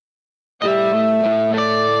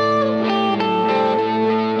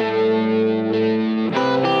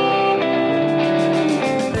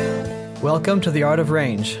Welcome to The Art of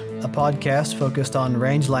Range, a podcast focused on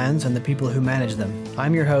rangelands and the people who manage them.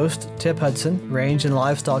 I'm your host, Tip Hudson, Range and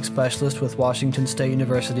Livestock Specialist with Washington State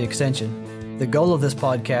University Extension. The goal of this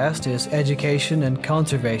podcast is education and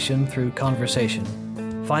conservation through conversation.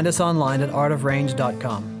 Find us online at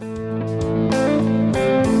artofrange.com.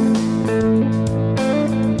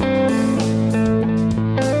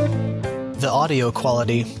 The audio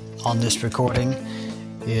quality on this recording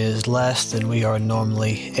is less than we are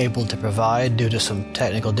normally able to provide due to some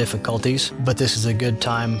technical difficulties, but this is a good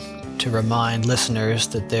time to remind listeners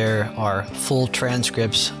that there are full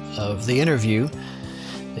transcripts of the interview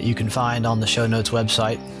that you can find on the show notes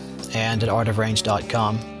website and at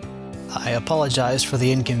artofrange.com. I apologize for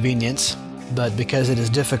the inconvenience, but because it is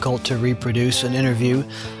difficult to reproduce an interview,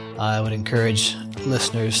 I would encourage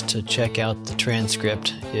listeners to check out the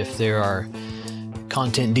transcript if there are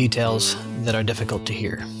content details that are difficult to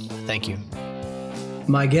hear. Thank you.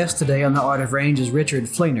 My guest today on The Art of Range is Richard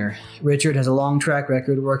Fleenor. Richard has a long track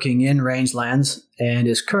record working in rangelands and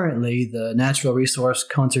is currently the Natural Resource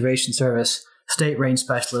Conservation Service State Range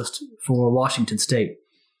Specialist for Washington State.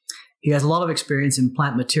 He has a lot of experience in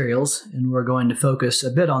plant materials, and we're going to focus a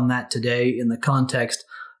bit on that today in the context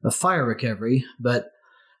of fire recovery, but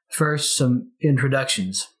first, some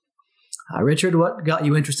introductions. Richard, what got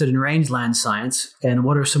you interested in rangeland science, and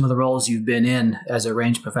what are some of the roles you've been in as a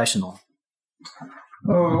range professional?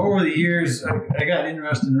 Over the years, I got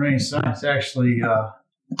interested in range science. Actually,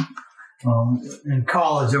 in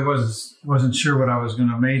college, I wasn't sure what I was going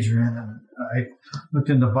to major in, and I looked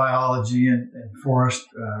into biology and forest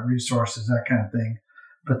resources, that kind of thing.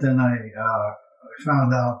 But then I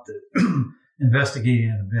found out that investigating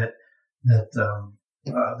it a bit, that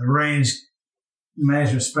the range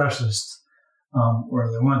management specialists were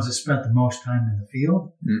the ones that spent the most time in the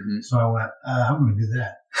field. Mm-hmm. So I went, I'm going to do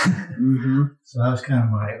that. Mm-hmm. So that was kind of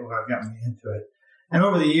what got me into it. And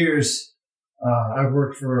over the years, I've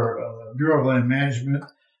worked for Bureau of Land Management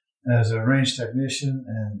as a range technician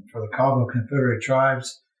and for the Cabo Confederate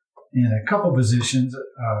Tribes in a couple positions.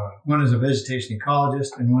 One is a vegetation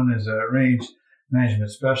ecologist and one is a range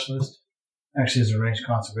management specialist. Actually, as a range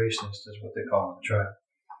conservationist is what they call it in the tribe.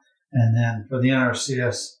 And then for the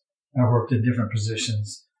NRCS, I worked in different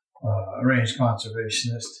positions, range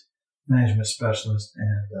conservationist, management specialist,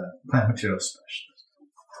 and plant materials specialist.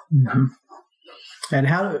 Mm-hmm. And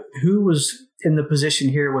who was in the position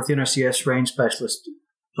here with the NRCS range specialist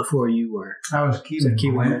before you were? I was Keegan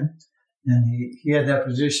Glenn, and he had that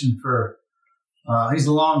position for, he's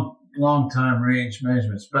a long time range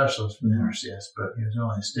management specialist for the NRCS, but he was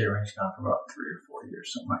only in state range con for about 3 or 4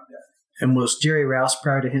 years, something like that. And was Jerry Rouse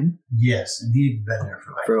prior to him? Yes, and he'd been there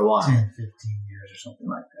for a while. 10, 15 years or something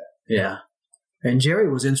like that. Yeah. And Jerry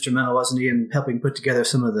was instrumental, wasn't he, in helping put together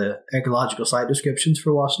some of the ecological site descriptions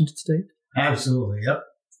for Washington State? Absolutely, yep.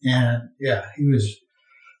 And yeah, he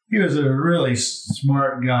was a really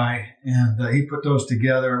smart guy, and he put those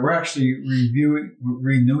together. We're actually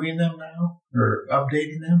renewing them now, or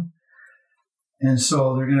updating them. And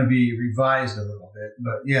so they're going to be revised a little bit.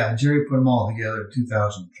 But yeah, Jerry put them all together in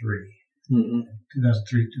 2003. Mm-hmm.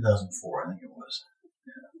 2003, 2004, I think it was.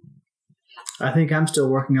 Yeah. I think I'm still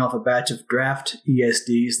working off a batch of draft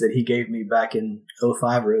ESDs that he gave me back in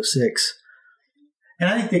 05 or 06. And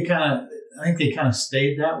I think they kind of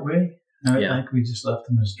stayed that way. I think we just left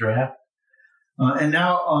them as draft. And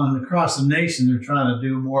now across the nation, they're trying to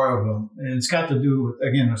do more of them. And it's got to do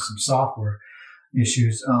with some software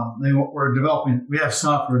issues. We have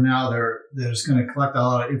software now that's going to collect a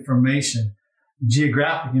lot of information,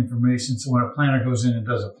 geographic information. So when a planner goes in and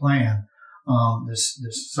does a plan, this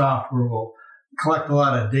software will collect a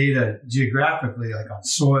lot of data geographically, like on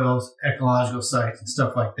soils, ecological sites, and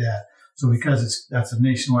stuff like that. So because that's a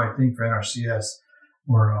nationwide thing for NRCS,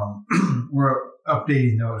 we're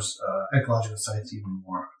updating those ecological sites even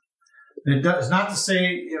more. It's not to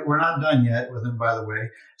say we're not done yet with them, by the way.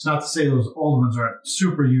 It's not to say those old ones aren't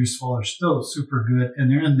super useful. They're still super good, and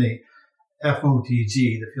they're in the FOTG,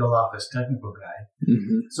 the Field Office Technical Guide.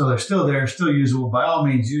 Mm-hmm. So they're still there, still usable. By all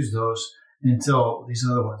means, use those until these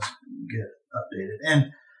other ones get updated.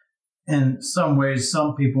 And in some ways,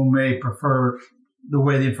 some people may prefer the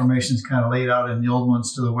way the information is kind of laid out in the old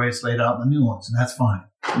ones to the way it's laid out in the new ones, and that's fine.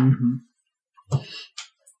 Mm-hmm.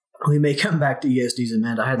 We may come back to ESDs in a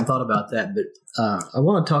minute. I hadn't thought about that, but I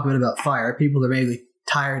want to talk a bit about fire. People are maybe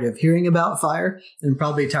tired of hearing about fire and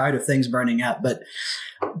probably tired of things burning up, but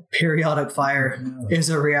periodic fire is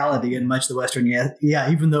a reality in much of the Western.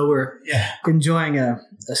 Yeah, even though we're enjoying a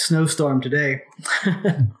snowstorm today,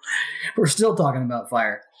 we're still talking about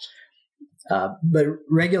fire. But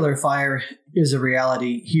regular fire is a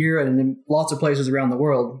reality here and in lots of places around the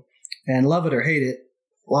world. And love it or hate it,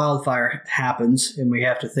 wildfire happens, and we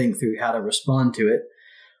have to think through how to respond to it.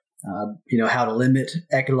 How to limit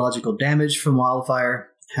ecological damage from wildfire,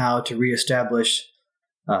 how to reestablish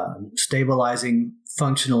stabilizing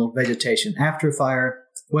functional vegetation after fire,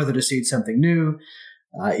 whether to seed something new,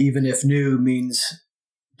 even if new means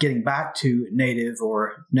getting back to native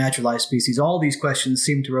or naturalized species. All these questions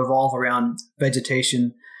seem to revolve around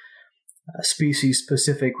vegetation,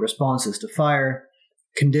 species-specific responses to fire,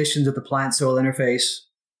 conditions of the plant-soil interface,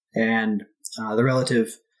 and the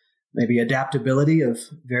relative maybe adaptability of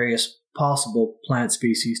various possible plant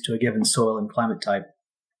species to a given soil and climate type.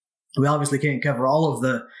 We obviously can't cover all of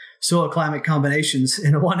the soil-climate combinations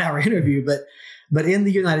in a 1-hour interview, but in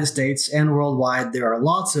the United States and worldwide, there are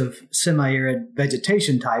lots of semi-arid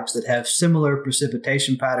vegetation types that have similar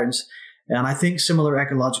precipitation patterns, and I think similar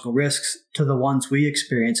ecological risks to the ones we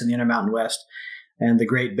experience in the Intermountain West and the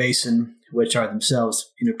Great Basin, which are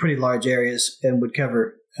themselves pretty large areas and would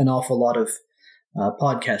cover an awful lot of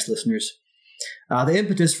podcast listeners. The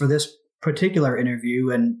impetus for this particular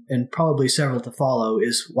interview, and probably several to follow,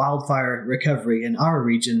 is wildfire recovery in our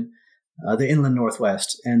region, the inland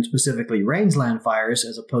Northwest, and specifically rangeland fires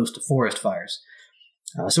as opposed to forest fires.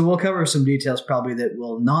 So we'll cover some details probably that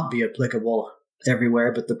will not be applicable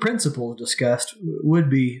everywhere, but the principles discussed would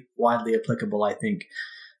be widely applicable, I think.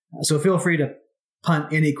 So feel free to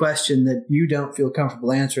punt any question that you don't feel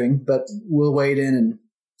comfortable answering, but we'll wade in and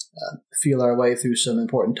feel our way through some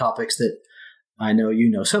important topics that I know you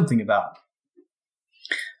know something about.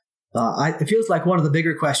 It feels like one of the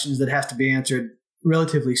bigger questions that has to be answered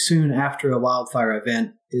relatively soon after a wildfire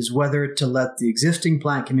event is whether to let the existing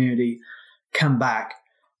plant community come back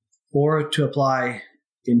or to apply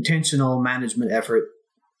intentional management effort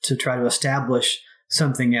to try to establish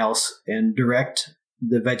something else and direct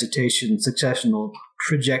the vegetation successional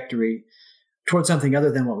trajectory towards something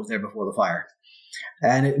other than what was there before the fire.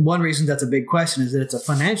 And one reason that's a big question is that it's a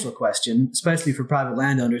financial question, especially for private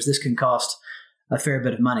landowners. This can cost a fair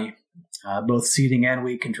bit of money. Both seeding and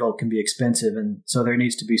weed control can be expensive, and so there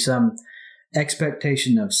needs to be some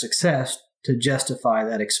expectation of success to justify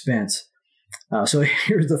that expense. So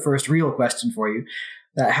here's the first real question for you.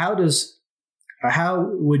 How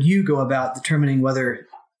would you go about determining whether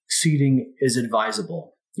seeding is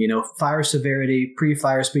advisable? Fire severity,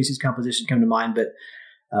 pre-fire species composition come to mind, but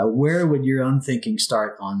where would your own thinking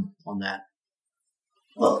start on that?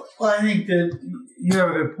 Well, I think that you have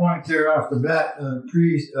a good point there off the bat.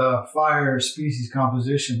 Pre-fire species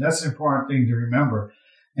composition, that's an important thing to remember.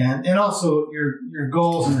 And also your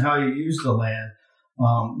goals and how you use the land.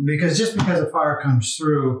 Because just because a fire comes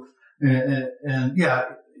through, and yeah,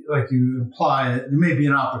 like you imply, there may be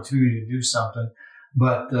an opportunity to do something,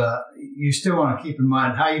 but you still want to keep in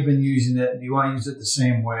mind how you've been using it, and you want to use it the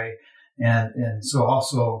same way. And so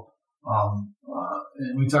also,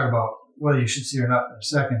 and we talk about whether you should see or not in a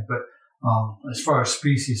second, but as far as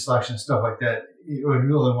species selection and stuff like that, you would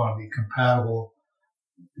really want to be compatible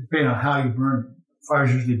depending on how you burn.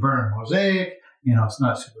 Fires usually burn in mosaic, it's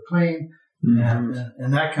not super clean,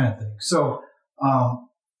 and that kind of thing. So,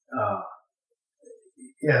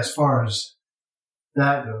 as far as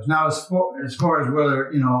that goes. Now, as far as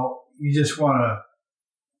whether, you just want to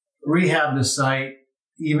rehab the site,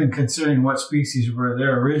 even considering what species were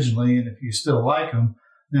there originally, and if you still like them,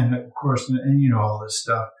 then of course, and all this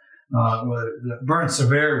stuff. Whether the burn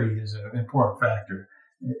severity is an important factor.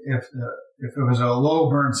 If it was a low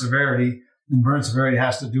burn severity, then burn severity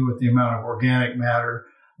has to do with the amount of organic matter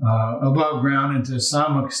above ground and to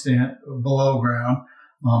some extent below ground.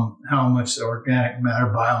 How much organic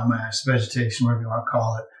matter, biomass, vegetation, whatever you want to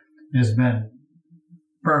call it, has been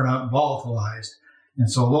burned up, volatilized. And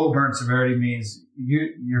so low burn severity means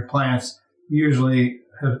your plants usually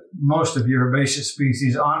have most of your herbaceous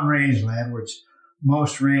species on rangeland, which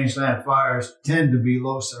most rangeland fires tend to be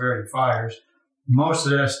low severity fires. Most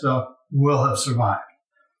of that stuff will have survived.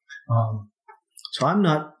 So I'm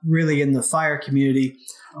not really in the fire community.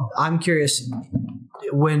 I'm curious,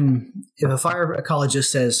 if a fire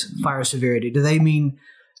ecologist says fire severity, do they mean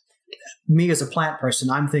me as a plant person?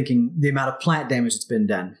 I'm thinking the amount of plant damage that's been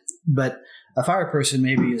done. But a fire person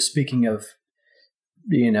maybe is speaking of,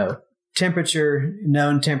 temperature,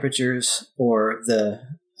 known temperatures, or the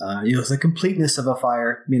completeness of a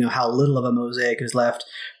fire, how little of a mosaic is left.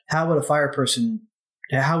 How would a fire person,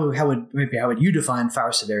 how would you define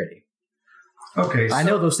fire severity? Okay. I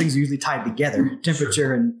know those things are usually tied together,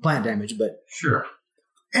 temperature and plant damage, but. Sure.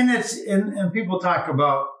 And and people talk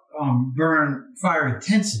about burn fire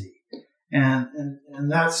intensity, and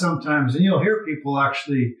that sometimes, and you'll hear people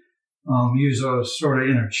actually use those sort of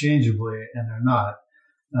interchangeably, and they're not.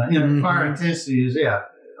 Fire intensity is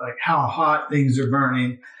like how hot things are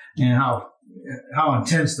burning and how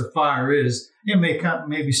intense the fire is. It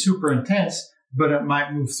may be super intense, but it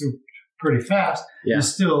might move through pretty fast and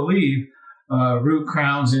still leave root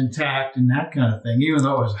crowns intact and that kind of thing, even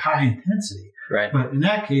though it was high intensity. Right. But in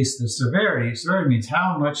that case, the severity means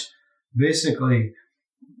how much basically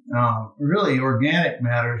really organic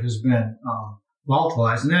matter has been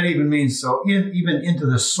volatilized. And that even means even into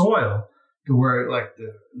the soil, to where like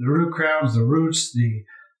the root crowns, the roots, the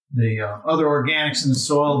other organics in the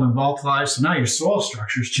soil have been volatilized. So now your soil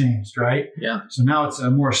structure's changed, right? Yeah. So now it's a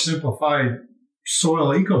more simplified soil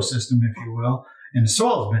ecosystem, if you will, and the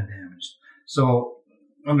soil's been damaged. So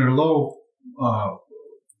under low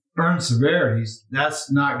burn severities,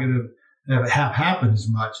 that's not going to have happened as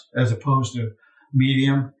much as opposed to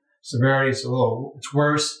medium severity. It's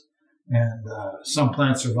worse, and some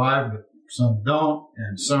plants survive, but some don't,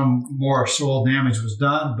 and some more soil damage was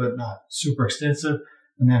done, but not super extensive.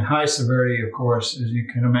 And then high severity, of course, as you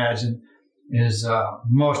can imagine, is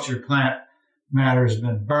most of your plant matter has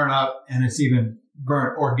been burnt up, and it's even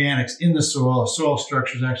burnt organics in the soil. The soil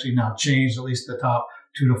structure is actually now changed, at least the top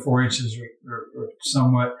 2 to 4 inches or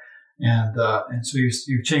somewhat, and so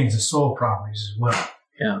you've changed the soil properties as well.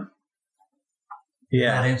 Yeah. Yeah.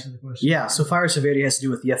 Does that answer the question? Yeah. So fire severity has to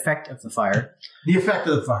do with the effect of the fire. The effect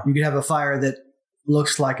of the fire. You could have a fire that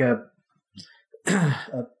looks like a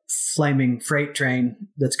flaming freight train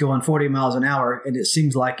that's going 40 miles an hour, and it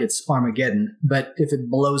seems like it's Armageddon. But if it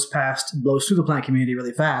blows through the plant community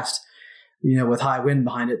really fast, with high wind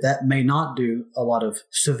behind it, that may not do a lot of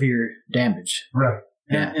severe damage. Right.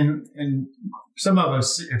 Yeah. And some of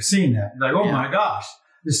us have seen that. Like, oh my gosh,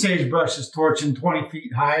 the sagebrush is torching 20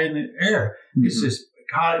 feet high in the air. Mm-hmm. It's just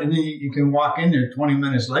hot. And then you can walk in there 20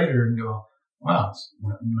 minutes later and go, wow, it's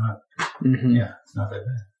it's not that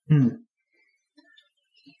bad. Mm.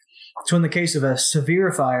 So in the case of a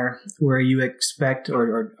severe fire where you expect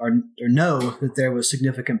or know that there was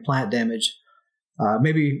significant plant damage,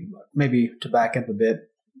 maybe to back up a bit,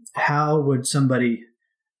 how would somebody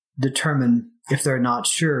determine if they're not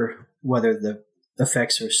sure whether the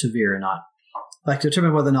effects are severe or not? Like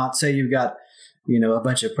determine whether or not, say you've got, a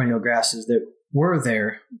bunch of perennial grasses that were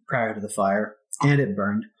there prior to the fire and it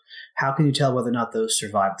burned. How can you tell whether or not those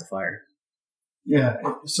survived the fire? Yeah.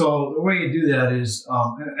 So the way you do that is,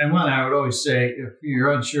 and one I would always say, if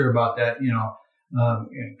you're unsure about that,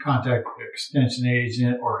 contact extension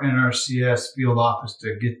agent or NRCS field office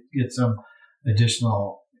to get some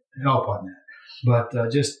additional help on that.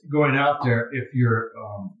 But just going out there, if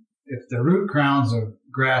the root crowns of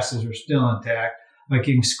grasses are still intact, like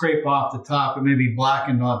you can scrape off the top, it may be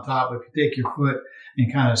blackened on top, but if you take your foot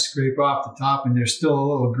and kind of scrape off the top and there's still a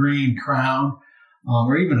little green crown,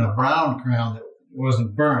 or even a brown crown that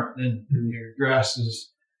wasn't burnt, then your grasses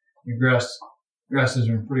are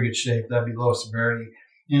in pretty good shape. That'd be low severity.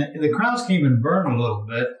 And the crowns can even burn a little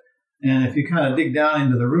bit. And if you kind of dig down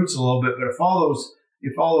into the roots a little bit, but if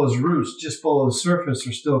all those roots just below the surface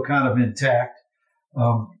are still kind of intact,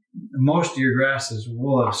 most of your grasses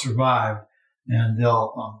will have survived, and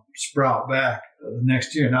they'll sprout back the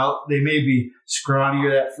next year. Now, they may be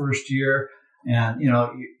scrawnier that first year, and,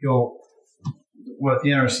 what the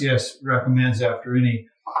NRCS recommends after any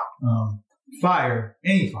fire,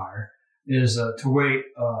 is to wait,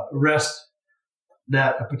 rest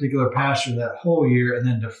a particular pasture that whole year, and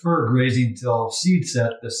then defer grazing till seed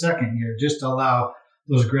set the second year, just to allow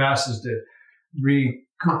those grasses to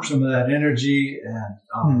recoup some of that energy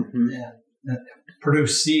and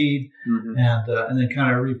produce seed, and then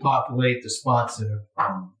kind of repopulate the spots that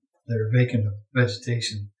are vacant of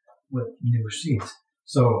vegetation with new seeds.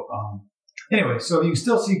 So anyway, so you can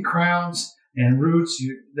still see crowns and roots.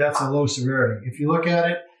 That's a low severity. If you look at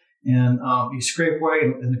it and you scrape away,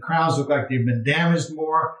 and the crowns look like they've been damaged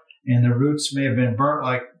more, and the roots may have been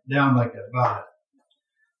burnt down about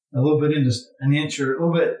a little bit into an inch or a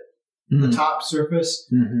little bit the top surface.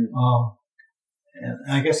 And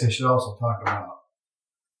I guess I should also talk about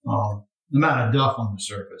the amount of duff on the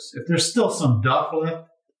surface. If there's still some duff left,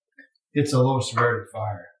 it's a low severity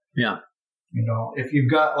fire. Yeah. If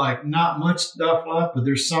you've got not much duff left, but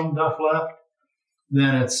there's some duff left,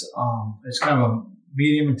 then it's kind of a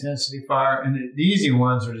medium intensity fire. And the easy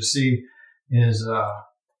ones are to see is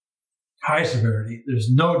high severity.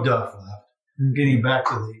 There's no duff left. Getting back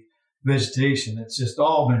to the vegetation, it's just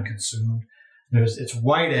all been consumed. It's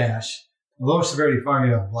white ash. Low severity fire,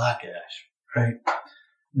 you have black ash, right?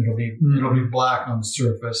 It'll be black on the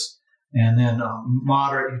surface, and then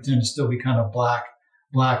moderate, you tend to still be kind of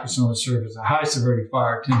blackish on the surface. A high severity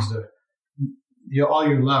fire tends to, all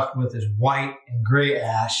you're left with is white and gray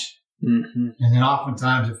ash Mm-hmm. And then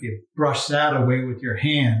oftentimes if you brush that away with your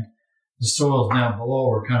hand, the soils down below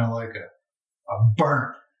are kind of like a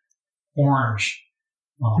burnt orange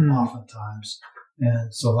oftentimes.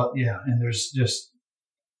 And so, and there's just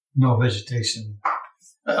no vegetation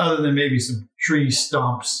other than maybe some tree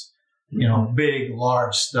stumps, big,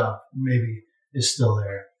 large stuff maybe is still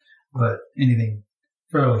there. But anything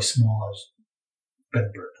fairly small has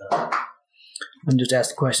been burnt up. I'm just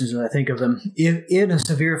asking questions as I think of them. If in a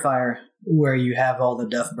severe fire where you have all the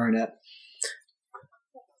duff burned up,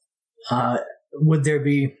 would there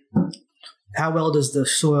be, how well does the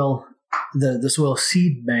soil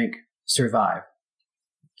seed bank survive?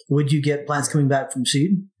 Would you get plants coming back from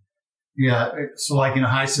seed? Yeah. So like in a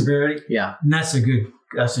high severity? Yeah. And that's a good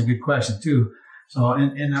question too. So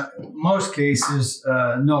in most cases,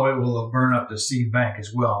 no, it will burn up the seed bank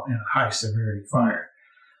as well in a high severity fire.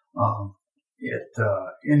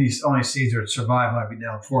 Any only seeds that survive might be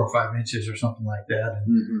down 4 or 5 inches or something like that,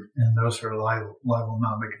 and those are liable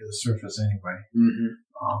not make it to the surface anyway.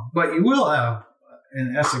 Mm-hmm. But you will have,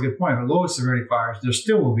 and that's a good point. For low severity fires, there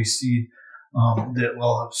still will be seed that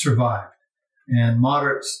will have survived, and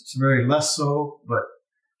moderate severity less so, but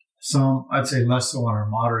some I'd say less so on our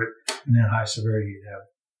moderate, and then high severity you'd have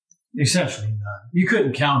essentially none. You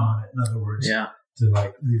couldn't count on it, in other words, to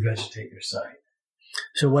like revegetate your site.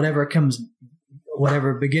 So whatever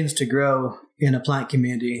begins to grow in a plant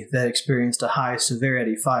community that experienced a high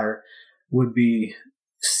severity fire would be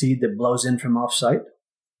seed that blows in from off-site?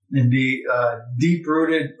 And be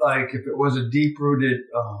deep-rooted, like if it was a deep-rooted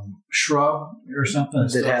shrub or something.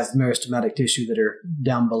 That have meristematic tissue that are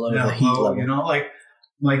down below the heat level.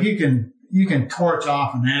 Like you can torch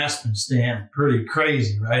off an aspen stand pretty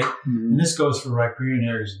crazy, right? Mm-hmm. And this goes for riparian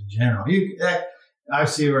areas in general. I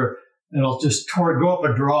see where it'll just go up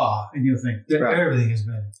a draw, and you'll think that everything has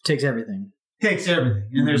been... Takes everything.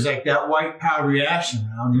 And there's like that white powdery ash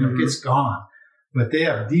around, it gets gone. But they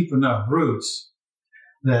have deep enough roots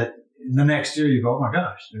that the next year you go, oh my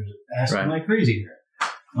gosh, there's aspen like crazy here.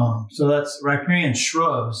 So that's riparian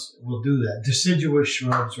shrubs will do that. Deciduous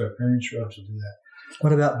shrubs, riparian shrubs will do that.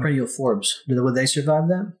 What about perennial forbs? Would they survive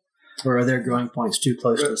that? Or are their growing points too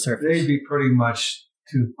close to the surface? They'd be pretty much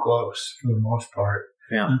too close for the most part.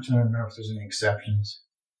 Yeah. I'm trying to remember if there's any exceptions.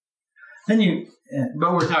 But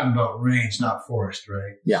we're talking about range, not forest,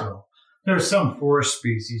 right? Yeah. So there's some forest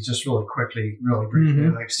species, just really quickly, really briefly,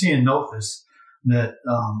 like Ceanothus, that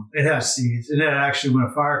it has seeds. And it actually, when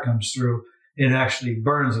a fire comes through, it actually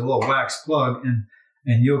burns a little wax plug, and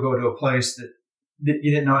you'll go to a place that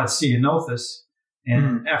you didn't know had Ceanothus,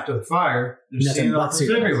 and after the fire, there's Ceanothus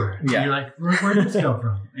everywhere. Yeah. And you're like, where did this come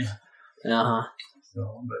from? Yeah. Uh-huh.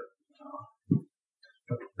 So,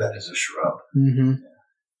 but that is a shrub. Mm-hmm.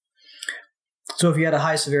 Yeah. So if you had a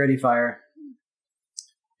high severity fire,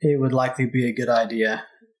 it would likely be a good idea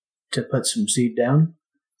to put some seed down.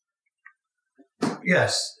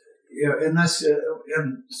 Yes, and that's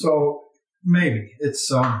and so maybe it's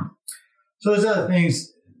so there's other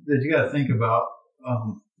things that you got to think about,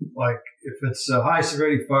 like if it's a high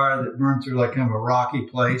severity fire that burned through like kind of a rocky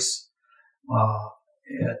place,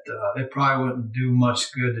 it probably wouldn't do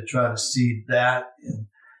much good to try to seed that. And,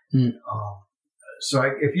 so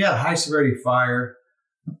if you had a high severity fire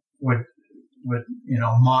with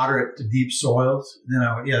moderate to deep soils, then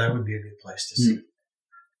that would be a good place to seed.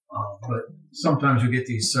 But sometimes you get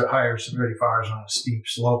these higher severity fires on a steep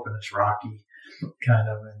slope and it's rocky, kind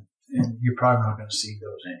of, and you're probably not going to seed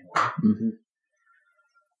those anyway. Mm-hmm.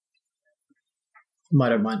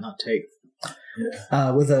 Might or might not take.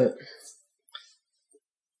 Yeah. With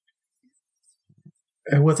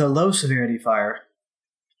a low severity fire,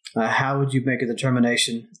 how would you make a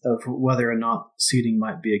determination of whether or not seeding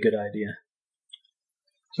might be a good idea?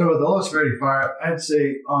 So with a low severity fire, I'd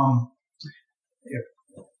say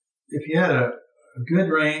if you had a good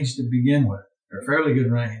range to begin with, or a fairly good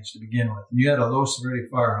range to begin with, and you had a low severity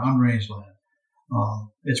fire on range land,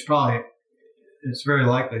 it's very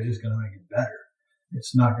likely just going to make it better.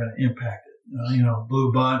 It's not going to impact it.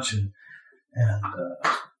 Blue bunch and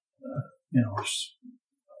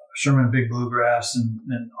Sherman big bluegrass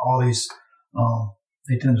and all these,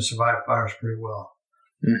 they tend to survive fires pretty well.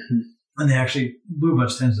 Mm-hmm. And blue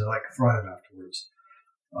bunch tends to thrive afterwards.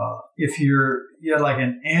 If you had like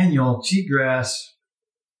an annual cheatgrass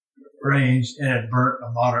range and it burnt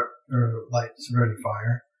a moderate or light severity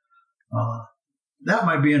fire, that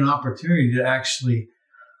might be an opportunity to actually,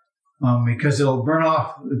 because it'll burn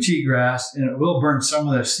off the cheatgrass and it will burn some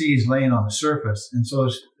of the seeds laying on the surface. And so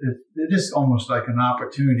it is almost like an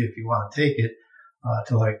opportunity if you want to take it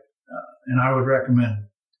and I would recommend,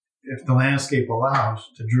 if the landscape allows,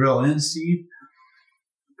 to drill in seed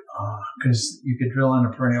because you could drill in a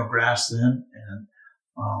perennial grass then, and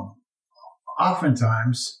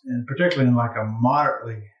oftentimes, and particularly in like a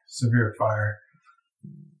moderately severe fire,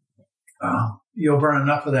 you'll burn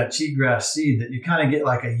enough of that cheatgrass seed that you kind of get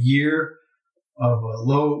like a year of a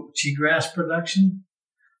low cheatgrass production.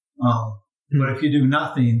 But if you do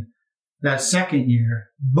nothing, that second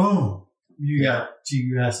year, boom, you got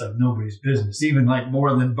cheatgrass of nobody's business, even like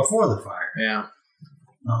more than before the fire. Yeah.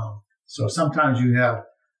 So sometimes you have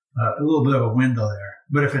a little bit of a window there.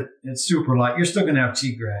 But if it's super light, you're still going to have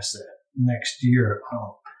cheatgrass that next year.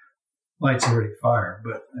 Light's already fire.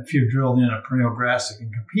 But if you've drilled in a perennial grass that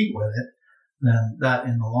can compete with it, then that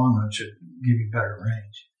in the long run should give you better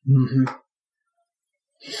range. Mm-hmm.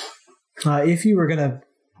 If you were going to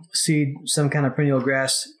seed some kind of perennial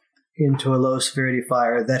grass into a low severity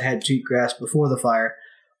fire that had cheatgrass before the fire,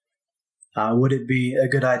 would it be a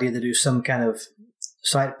good idea to do some kind of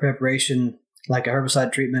site preparation, like a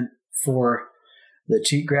herbicide treatment for the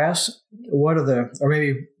cheatgrass? What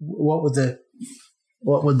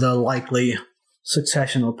would the likely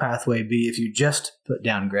successional pathway be if you just put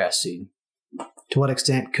down grass seed? To what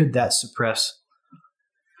extent could that suppress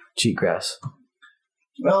cheatgrass?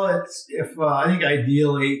 Well, I think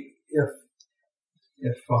ideally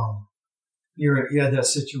if you had that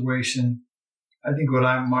situation, I think what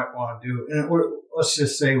I might want to do, and let's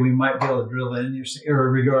just say we might be able to drill in,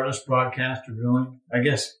 or regardless broadcast or drilling. I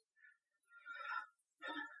guess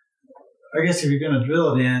if you're going to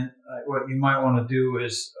drill it in, what you might want to do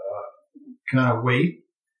is kind of wait,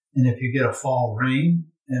 and if you get a fall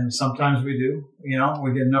rain, and sometimes we do, we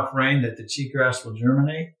get enough rain that the cheatgrass will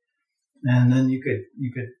germinate, and then you could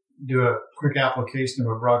do a quick application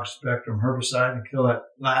of a broad spectrum herbicide and kill that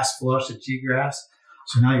last flush of cheatgrass.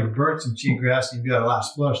 So now you've burnt some cheatgrass, you've got a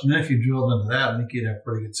last flush, and then if you drilled into that, I think you'd have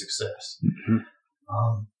pretty good success. Mm-hmm.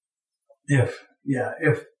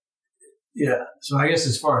 So I guess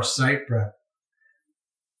as far as site prep,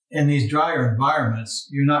 in these drier environments,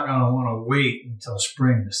 you're not going to want to wait until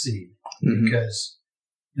spring to seed, because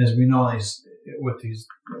as we know, with the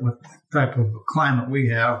type of climate we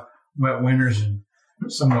have, wet winters and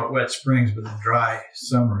somewhat wet springs, but then dry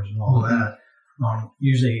summers and all that,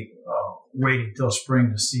 usually waiting until spring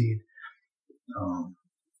to seed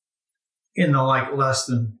in the less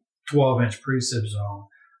than 12-inch precip zone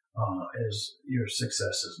is your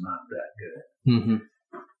success is not that good. Mm-hmm.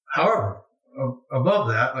 However, above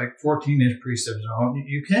that, like 14-inch precip zone,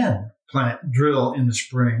 you can drill in the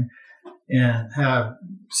spring and have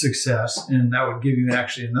success, and that would give you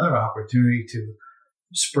actually another opportunity to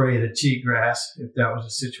spray the cheatgrass if that was a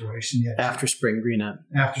situation. After spring green up,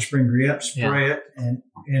 spray it and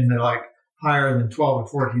in the higher than 12 or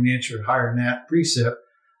 14 inch or higher than that precip,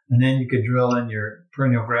 and then you could drill in your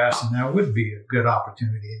perennial grass, and that would be a good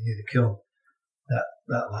opportunity in you to kill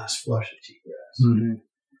that last flush of cheatgrass. Mm-hmm.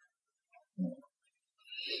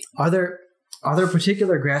 Are there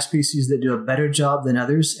particular grass species that do a better job than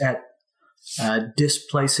others at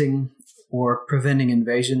displacing or preventing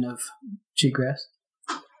invasion of cheatgrass?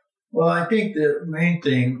 Well, I think the main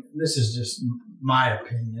thing, this is just my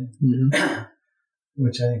opinion,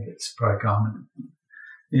 which I think it's probably common,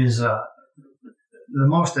 is the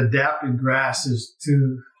most adapted grass is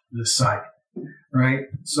to the site, right?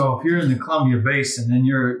 So if you're in the Columbia Basin and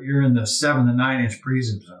you're in the 7 to 9 inch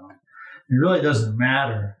precip zone, it really doesn't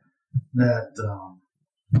matter that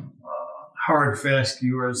hard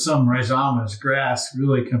fescue or some rhizomatous grass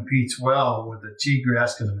really competes well with the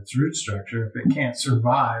cheatgrass because of its root structure if it can't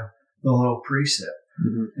survive the low precip.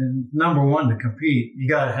 Mm-hmm. And number one, to compete, you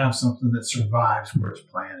got to have something that survives where it's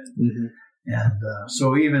planted. Mm-hmm. And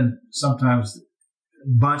so even sometimes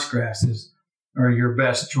bunch grasses are your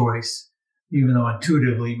best choice, even though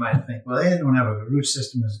intuitively you might think, well, they don't have a root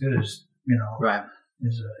system as good as, right,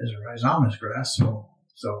 as a rhizomatous grass.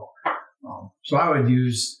 So I would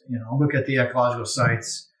use, look at the ecological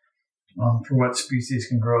sites for what species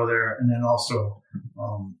can grow there, and then also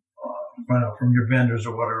find out from your vendors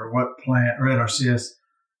or whatever what plant or NRCS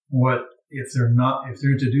if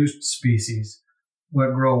they're introduced species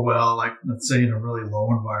what grow well, like let's say in a really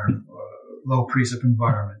low environment, low precip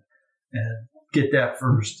environment, and get that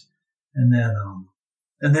first, and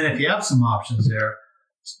then if you have some options there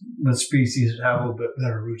with species that have a little bit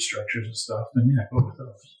better root structures and stuff, then go with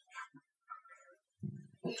those.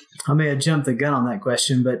 I may have jumped the gun on that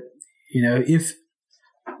question, but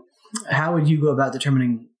how would you go about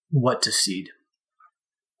determining what to seed?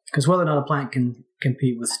 Because whether or not a plant can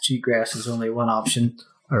compete with cheatgrass is only one option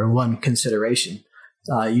or one consideration.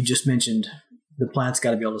 You just mentioned the plant's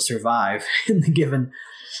got to be able to survive in the given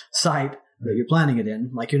site that you're planting it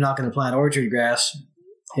in. Like you're not going to plant orchard grass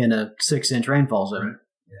in a 6-inch rainfall zone.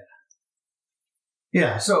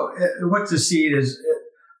 Yeah. So what the seed is,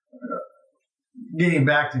 getting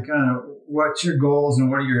back to kind of what's your goals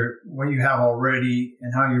and what you have already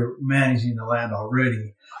and how you're managing the land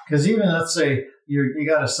already. Because even let's say you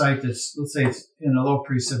got a site that's, let's say it's in a low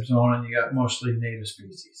precip zone and you got mostly native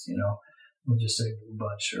species, we'll just say blue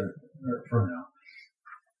bunch or for now.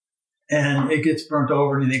 And it gets burnt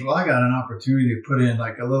over and you think, well, I got an opportunity to put in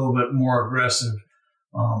like a little bit more aggressive,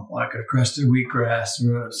 like a crested wheatgrass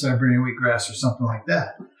or a Siberian wheatgrass or something like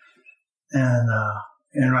that. And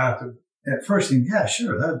right after, at first think, yeah,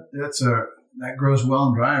 sure, that grows well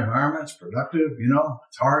in dry environments, productive,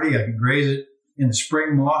 it's hardy. I can graze it in the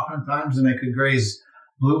spring more oftentimes than I could graze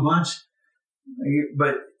blue bunch.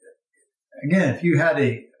 But again, if you had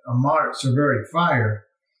a moderate severity fire,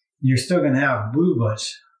 you're still going to have blue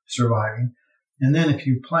bunch surviving. And then if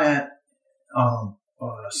you plant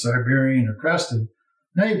Siberian or crested,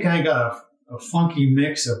 now you've kind of got a funky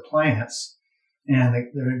mix of plants, and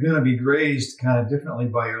they're going to be grazed kind of differently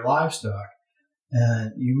by your livestock.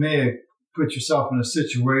 And you may put yourself in a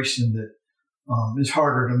situation that is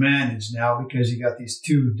harder to manage now because you got these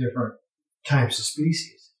two different types of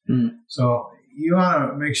species. Mm. So you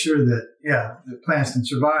want to make sure that, the plants can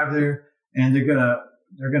survive there, and they're gonna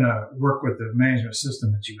work with the management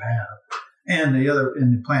system that you have and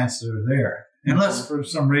the plants that are there. Unless for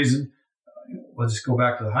some reason, we'll just go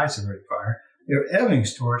back to the high severity fire. If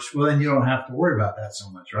everything's torched, well, then you don't have to worry about that so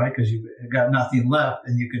much, right? Because you've got nothing left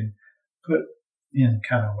and you can put in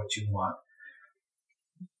kind of what you want.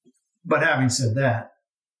 But having said that,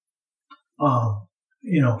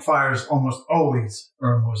 fires almost always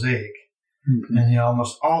are a mosaic. Mm-hmm. And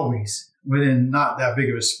almost always within not that big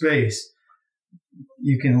of a space,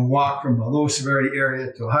 you can walk from a low severity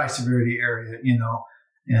area to a high severity area,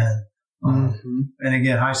 and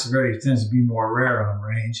again, high severity tends to be more rare on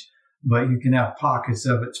range, but you can have pockets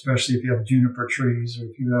of it, especially if you have juniper trees or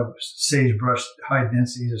if you have sagebrush, high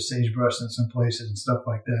densities of sagebrush in some places and stuff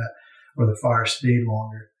like that, where the fire stayed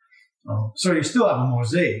longer. So you still have a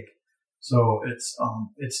mosaic. So it's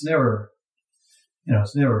never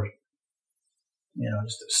just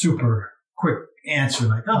a super quick answer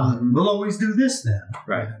like, we'll always do this then.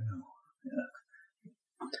 Right.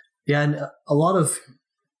 Yeah. And a lot of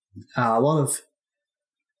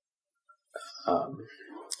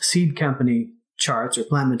seed company charts or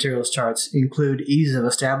plant materials charts include ease of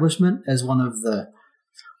establishment as one of the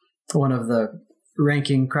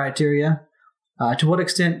ranking criteria. To what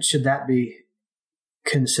extent should that be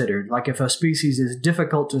considered? Like if a species is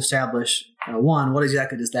difficult to establish, what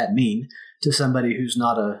exactly does that mean to somebody who's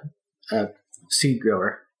not a seed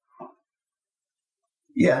grower?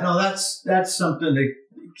 Yeah, no, that's something to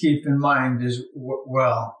keep in mind as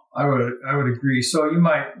well. I would agree. So you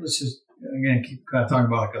might, let's just again keep kind of talking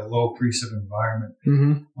about like a low precip environment.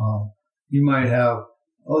 Mm-hmm. You might have,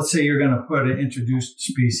 let's say you're going to put an introduced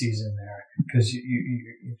species in there because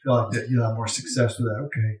you feel like that you'll have more success with that.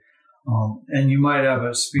 Okay, and you might have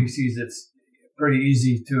a species that's pretty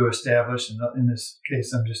easy to establish. And in this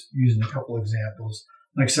case, I'm just using a couple examples.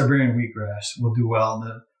 Like Siberian wheatgrass will do well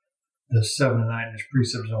in the 7 to 9 inch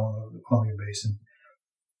precip zone of the Columbia Basin.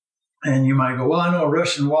 And you might go, well, I know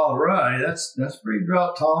Russian wild rye, that's pretty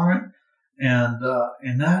drought tolerant, and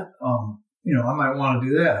that I might want to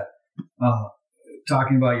do that.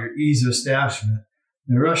 Talking about your ease of establishment,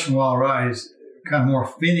 the Russian wild rye is kind of more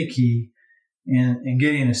finicky in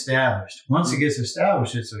getting established. Once it gets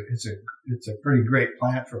established, it's a pretty great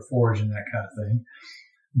plant for forage and that kind of thing,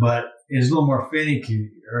 but it's a little more finicky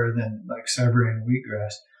than like Siberian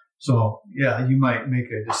wheatgrass. So yeah, you might make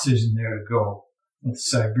a decision there to go with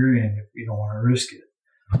Siberian if you don't want to risk it.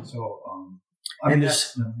 So, And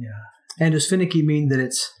does finicky mean that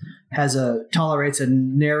it tolerates a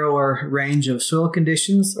narrower range of soil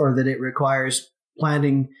conditions, or that it requires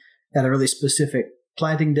planting at a really specific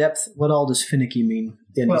planting depth? What all does finicky mean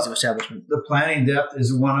in ease of establishment? The planting depth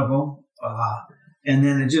is one of them, and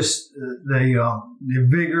then it just the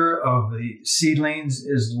vigor of the seedlings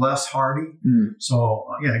is less hardy. Mm. So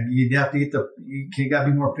you'd have to you got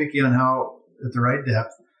to be more picky on how at the right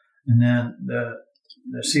depth, and then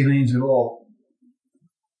the seedlings are a little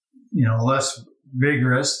less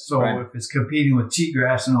vigorous. So if it's competing with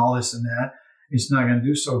cheatgrass and all this and that, it's not going to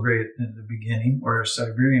do so great in the beginning, whereas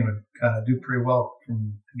Siberian would kind of do pretty well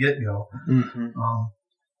from the get-go. Mm-hmm.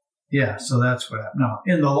 So that's what happened. Now,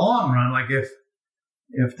 in the long run, like if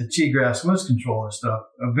the cheatgrass was controlling stuff,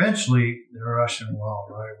 eventually the Russian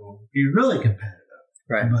wild rye will be really competitive.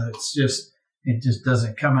 Right. But it just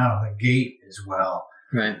doesn't come out of the gate as well.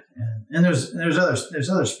 Right. And there's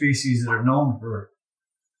other species that are known for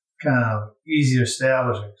kind of easy to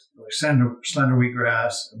establish, like slender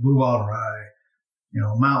wheatgrass, blue wild rye,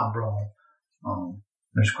 mountain brome.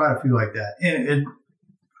 There's quite a few like that. And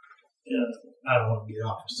I don't want to get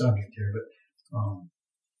off the subject here, but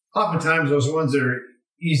oftentimes those ones that are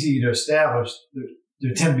easy to establish,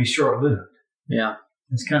 they tend to be short-lived. Yeah.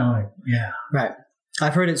 It's kind of like, yeah. Right.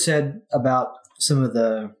 I've heard it said about some of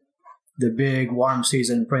the big warm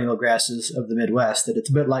season perennial grasses of the Midwest that it's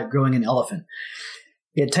a bit like growing an elephant.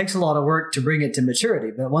 It takes a lot of work to bring it to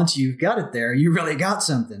maturity, but once you've got it there, you really got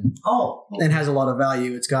something. Oh. Okay. And has a lot of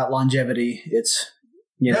value. It's got longevity. It's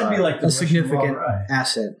that'd be like a significant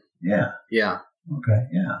asset. Yeah. Yeah. Okay.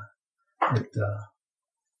 Yeah. That'd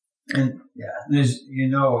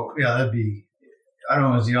be, I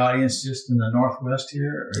don't know, is the audience just in the Northwest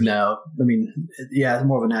here? Or? No. I mean, yeah, it's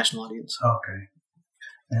more of a national audience. Okay.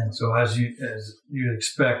 And so as you'd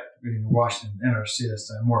expect, being Washington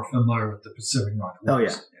NRCS, I'm more familiar with the Pacific Northwest. Oh,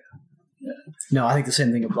 yeah. No, I think the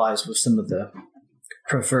same thing applies with some of the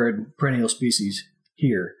preferred perennial species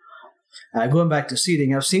here. Going back to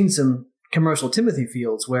seeding, I've seen some commercial Timothy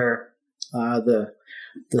fields where the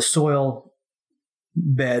soil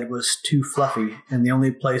bed was too fluffy, and the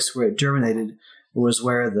only place where it germinated was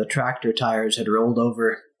where the tractor tires had rolled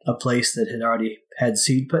over a place that had already had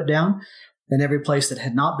seed put down. And every place that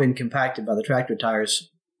had not been compacted by the tractor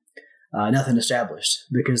tires, nothing established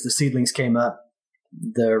because the seedlings came up,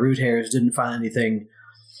 the root hairs didn't find anything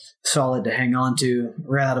solid to hang on to,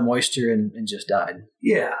 ran out of moisture, and just died.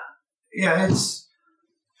 Yeah. Yeah,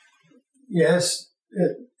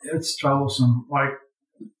 it's troublesome. Like,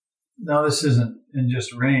 now this isn't in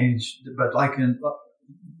just range, but like in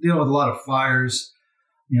dealing with a lot of fires,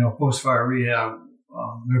 post-fire rehab,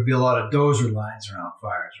 there'd be a lot of dozer lines around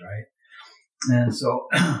fires, right? And so,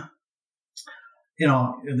 the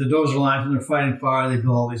dozer lines, when they're fighting fire, they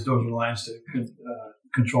build all these dozer lines to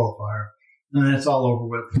control the fire. And then it's all over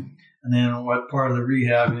with. And then what part of the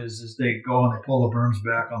rehab is they go and they pull the berms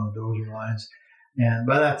back on the dozer lines. And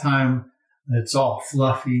by that time, it's all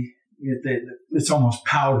fluffy. It's almost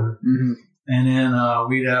powder. Mm-hmm. And then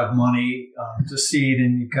we'd have money to seed.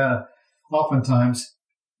 And you kind of, oftentimes,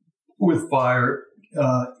 with fire,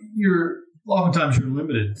 you're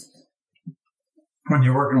limited when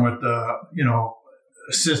you're working with,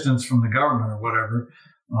 assistance from the government or whatever.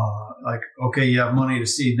 Like, okay, you have money to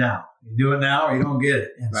seed now. You do it now or you don't get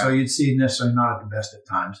it. And right. So you'd seed necessarily not at the best of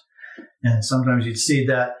times. And sometimes you'd seed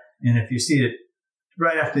that. And if you seed it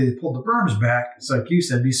right after they pulled the berms back, it's like you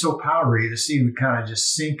said, it'd be so powdery. The seed would kind of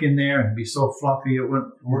just sink in there and be so fluffy it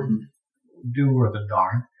wouldn't do worth a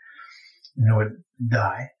darn. And it would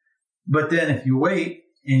die. But then if you wait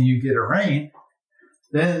and you get a rain,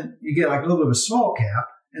 then you get like a little bit of a soil cap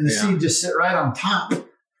and the seed just sit right on top.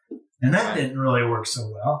 And that didn't really work so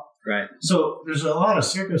well. Right. So there's a lot of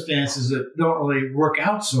circumstances that don't really work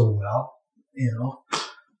out so well,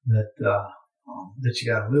 that you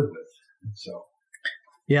got to live with. And so.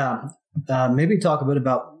 Yeah. Maybe talk a bit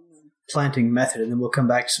about planting method, and then we'll come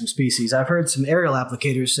back to some species. I've heard some aerial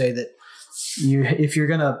applicators say that if you're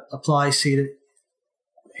going to apply seed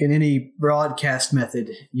in any broadcast method,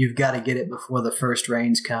 you've got to get it before the first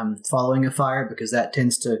rains come following a fire, because that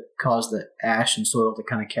tends to cause the ash and soil to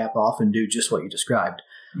kind of cap off and do just what you described.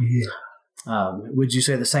 Yeah. Would you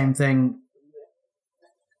say the same thing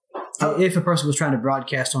if a person was trying to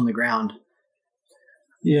broadcast on the ground?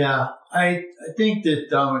 Yeah, I think that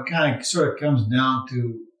it kind of sort of comes down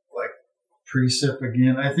to like precip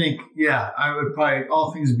again. I think, I would probably,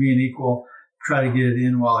 all things being equal, try to get it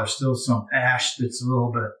in while there's still some ash that's a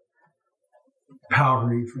little bit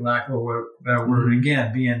powdery, for lack of a better word.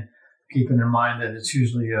 Again, keeping in mind that it's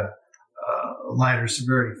usually a lighter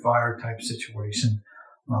severity fire type situation,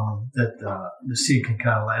 that the seed can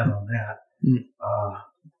kind of land on that.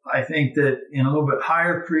 I think that in a little bit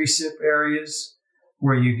higher precip areas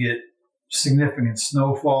where you get significant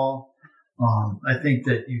snowfall, I think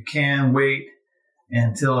that you can wait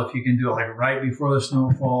until, if you can do it like right before the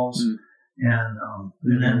snow falls, and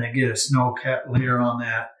then they get a snow cap layer on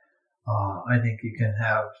that. I think you can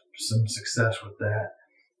have some success with that.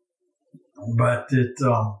 But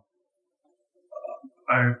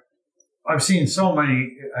I've seen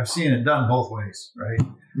it done both ways, right?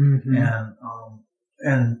 Mm-hmm.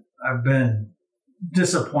 And I've been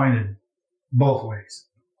disappointed both ways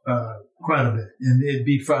quite a bit, and it'd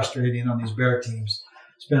be frustrating on these bear teams.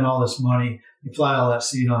 Spend all this money, you fly all that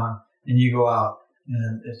seed on, and you go out,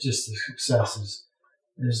 and it's just the success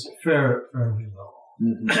is fairly low.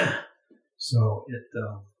 Mm-hmm. So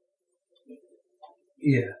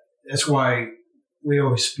that's why we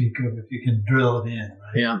always speak of if you can drill it in,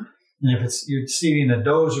 right? Yeah. And if you're seeding a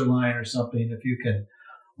dozer line or something, if you can,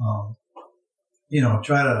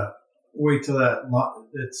 try to wait till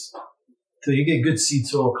it's till you get good seed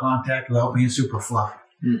soil contact without being super fluffy.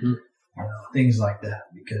 Mm-hmm. Things like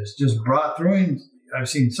that. Because just throwing, I've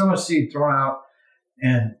seen so much seed thrown out,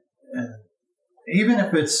 and even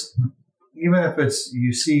if it's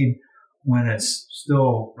you seed when it's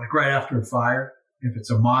still like right after a fire, if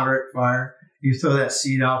it's a moderate fire, you throw that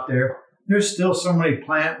seed out there. There's still so many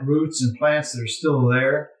plant roots and plants that are still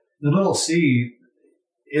there. The little seed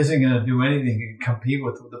isn't going to do anything to compete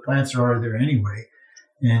with the plants that are already there anyway.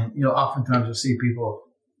 And, oftentimes you'll see people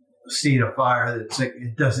seed a fire that's like,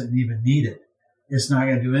 it doesn't even need it. It's not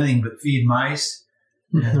going to do anything but feed mice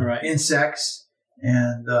and right. insects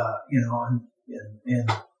and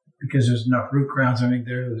because there's enough root crowns, I think,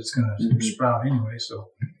 there that it's going to sprout anyway.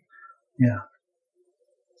 So, yeah.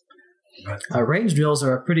 But, range drills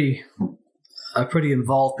are a pretty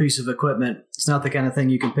involved piece of equipment. It's not the kind of thing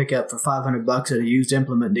you can pick up for $500 at a used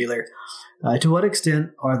implement dealer. To what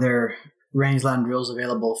extent are there rangeland drills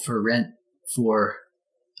available for rent for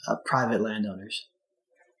private landowners?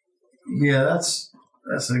 Yeah, that's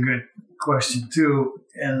a good question too,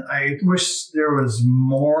 and I wish there was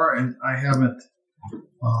more. And I haven't.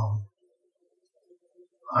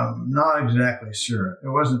 I'm not exactly sure. It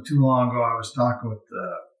wasn't too long ago. I was talking with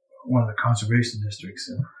one of the conservation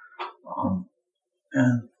districts,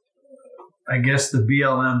 and I guess the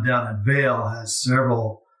BLM down in Vail has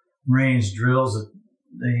several range drills that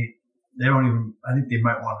they don't even. I think they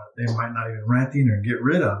might not even renting or get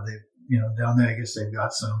rid of. They down there. I guess they've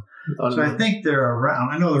got some. So I think they're around.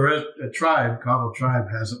 I know the Cabo Tribe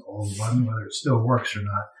has an old one, whether it still works or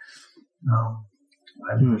not.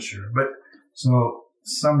 I'm not sure, but so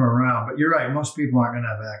some are around. But you're right. Most people aren't going to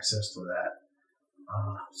have access to that.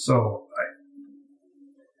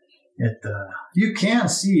 You can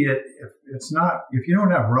see it if you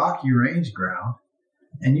don't have rocky range ground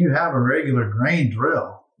and you have a regular grain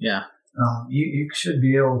drill. Yeah. You should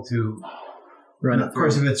be able to run it. Of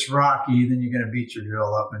course, if it's rocky, then you're going to beat your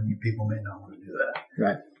drill up, and people may not want to do that.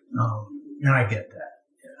 Right. And I get that.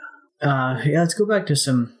 Yeah. Let's go back to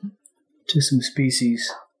some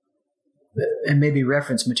species and maybe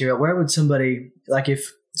reference material. Where would somebody, like,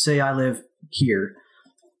 if say I live here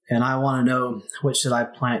and I want to know what should I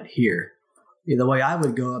plant here, the way I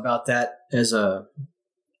would go about that as a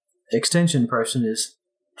extension person is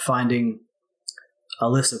finding a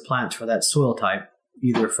list of plants for that soil type,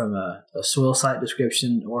 either from a soil site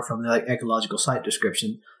description or from the ecological site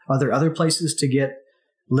description. Are there other places to get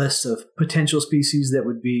lists of potential species that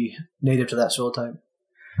would be native to that soil type?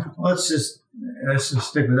 Let's just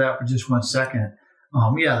stick with that for just 1 second.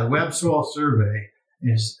 The Web Soil Survey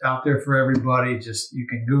is out there for everybody. Just you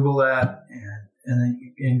can Google that and then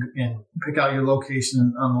you can pick out your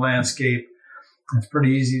location on the landscape. It's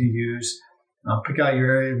pretty easy to use. Pick out your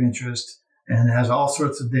area of interest. And it has all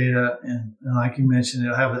sorts of data. And like you mentioned,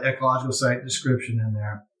 it'll have the ecological site description in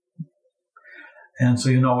there. And so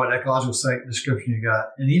you know what ecological site description you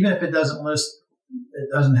got. And even if it doesn't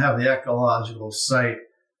have the ecological site,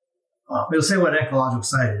 it'll say what ecological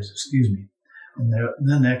site is, And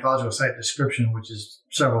then the ecological site description, which is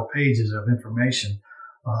several pages of information.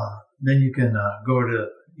 Then you can go to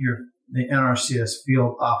the NRCS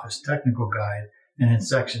Field Office Technical Guide. And in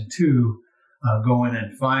Section 2, go in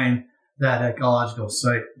and find that ecological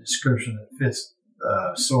site description that fits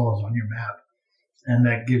soils on your map. And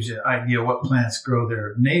that gives you an idea what plants grow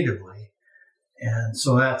there natively. And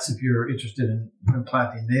so that's, if you're interested in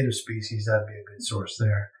planting native species, that'd be a good source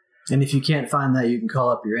there. And if you can't find that, you can call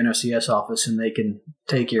up your NRCS office and they can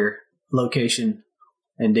take your location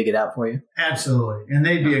and dig it out for you. Absolutely. And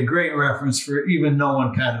they'd be a great reference for even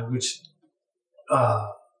knowing kind of which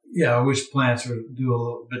plants do a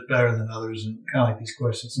little bit better than others, and kind of like these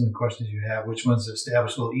questions, some of the questions you have, which ones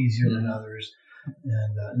establish a little easier than others,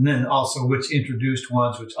 and then also which introduced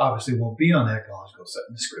ones, which obviously won't be on the ecological site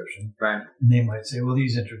description. Right. And they might say, well,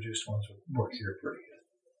 these introduced ones would work here pretty good.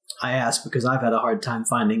 I ask because I've had a hard time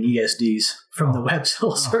finding ESDs from the Web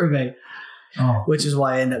Soil Survey, which is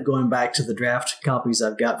why I end up going back to the draft copies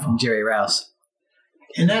I've got from Jerry Rouse.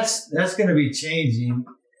 And that's going to be changing.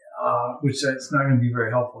 Which it's not going to be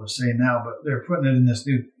very helpful to say now, but they're putting it in this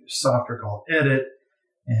new software called Edit,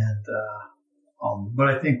 and but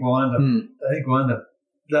I think we'll end up.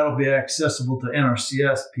 That'll be accessible to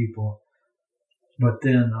NRCS people, but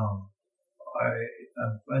then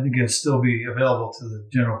I think it'll still be available to the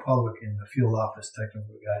general public in the Field Office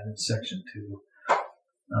Technical Guide in Section 2.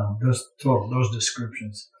 Those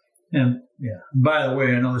descriptions, and by the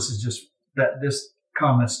way, I know this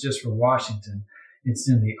comment's just for Washington. It's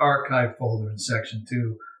in the archive folder in Section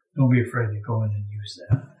 2. Don't be afraid to go in and use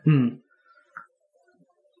that.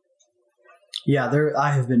 Yeah,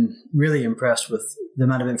 I have been really impressed with the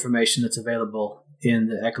amount of information that's available in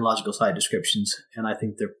the ecological site descriptions, and I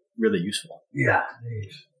think they're really useful. Yeah,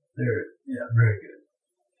 they're very good.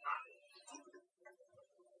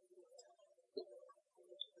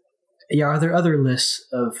 Yeah, are there other lists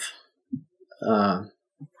of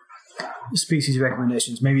species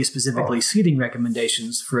recommendations, maybe specifically seeding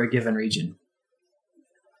recommendations for a given region?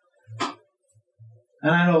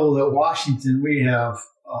 And I know that Washington, we have,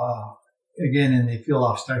 again, in the Field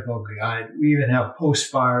Office Technical Guide, we even have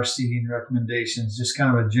post-fire seeding recommendations, just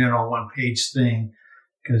kind of a general one-page thing,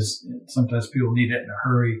 because sometimes people need it in a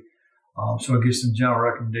hurry. So it gives some general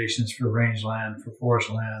recommendations for rangeland, for forest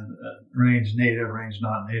land, range native, range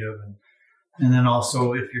not native, and then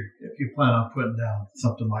also if you plan on putting down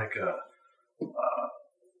something like a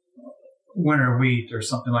winter wheat or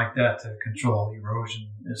something like that to control erosion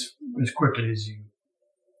as quickly as you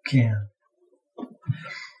can.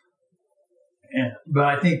 But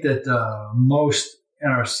I think that most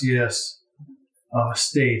NRCS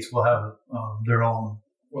states will have their own.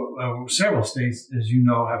 Several states, as you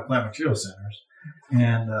know, have plant material centers,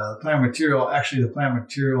 and the plant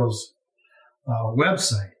materials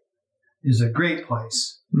website is a great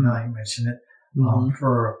place. Now you mention it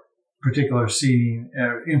for particular seeding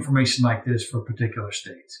information like this for particular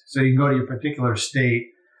states. So you can go to your particular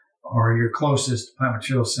state or your closest plant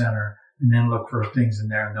material center, and then look for things in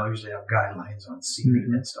there, and they'll usually have guidelines on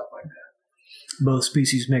seeding and stuff like that. Both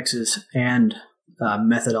species mixes and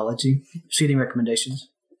methodology, seeding recommendations.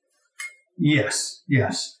 Yes.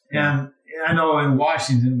 And I know in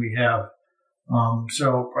Washington we have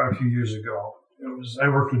quite a few years ago. I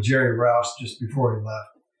worked with Jerry Rouse just before he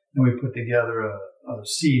left, and we put together a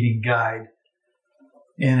seeding guide,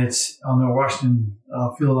 and it's on the Washington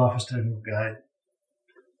Field Office Technical Guide.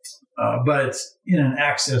 But it's in an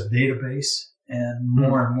Access database, and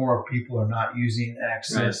more people are not using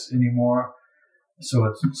Access anymore. So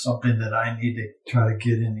it's something that I need to try to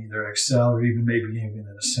get in either Excel or even in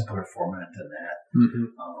a simpler format than that.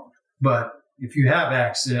 But if you have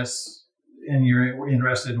Access and you're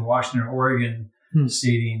interested in Washington or Oregon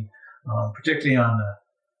seeding, particularly on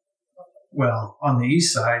the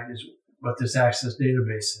east side is what this Access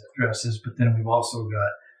database addresses, but then we've also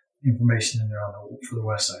got information in there for the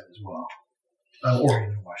west side as well,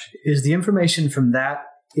 Oregon and Washington. Is the information from that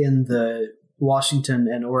in the Washington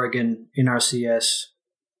and Oregon NRCS?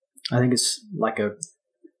 I think it's like a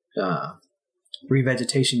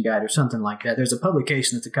revegetation guide or something like that. There's a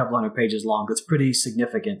publication that's a couple hundred pages long that's pretty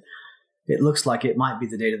significant. It looks like it might be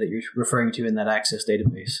the data that you're referring to in that Access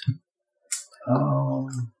database.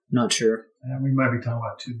 Not sure. We might be talking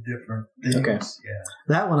about two different things. Okay. Yeah.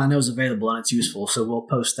 That one I know is available and it's useful, so we'll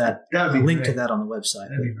post a link to that on the website.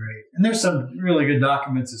 That'd be great. And there's some really good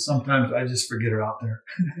documents that sometimes I just forget are out there.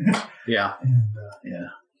 Yeah. And,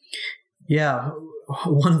 Yeah.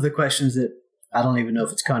 One of the questions that I don't even know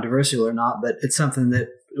if it's controversial or not, but it's something that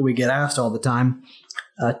we get asked all the time.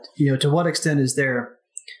 To what extent is there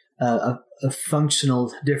a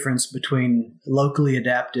functional difference between locally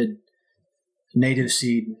adapted native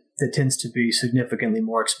seed that tends to be significantly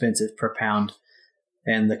more expensive per pound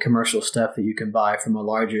and the commercial stuff that you can buy from a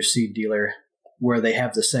larger seed dealer where they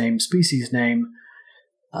have the same species name,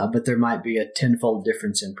 but there might be a tenfold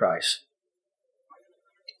difference in price?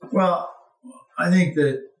 Well, I think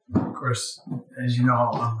that, of course, as you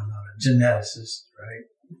know, I'm not a geneticist, right?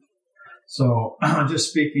 So just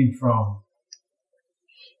speaking from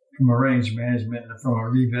a range management and from a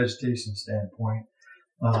revegetation standpoint,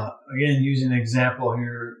 again, using an example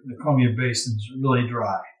here, the Columbia Basin's really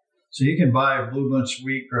dry. So you can buy blue bunch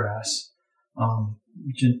wheatgrass,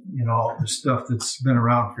 the stuff that's been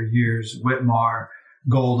around for years, Whitmar,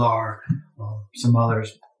 Goldar, some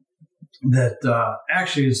others, that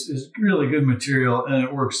actually is really good material and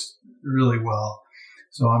it works really well.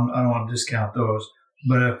 So I don't want to discount those.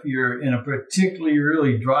 But if you're in a particularly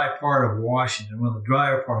really dry part of Washington, one of the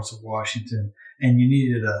drier parts of Washington, and you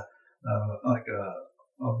needed a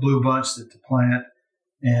blue bunch to plant,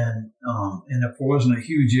 and if it wasn't a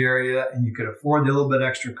huge area and you could afford the little bit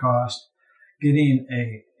extra cost, getting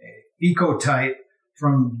a ecotype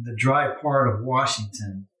from the dry part of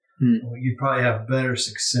Washington, you'd probably have better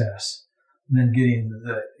success than getting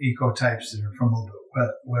the ecotypes that are from a little bit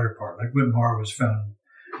wetter part. Like Whitmar was found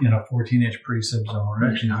in a 14-inch precip zone, or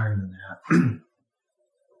actually higher than that.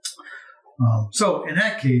 So in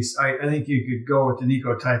that case, I think you could go with an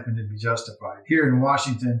ecotype and it'd be justified. Here in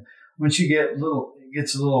Washington, once you get it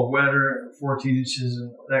gets a little wetter, 14 inches,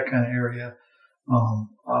 and that kind of area,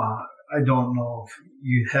 I don't know if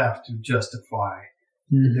you'd have to justify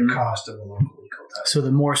the cost of a local ecotype. So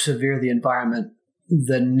the more severe the environment,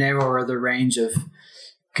 the narrower the range of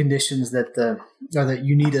conditions that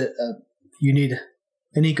you need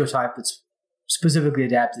an ecotype that's specifically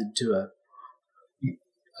adapted to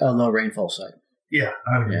a low rainfall site. Yeah,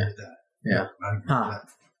 I agree with that. Yeah. I agree with that.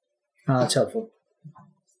 That's helpful.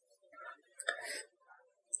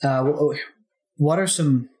 What are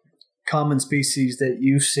some common species that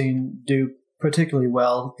you've seen do particularly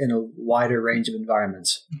well in a wider range of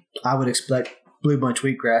environments? I would expect blue bunch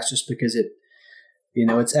wheatgrass just because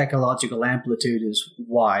its ecological amplitude is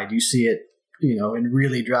wide. You see it, in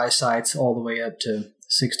really dry sites all the way up to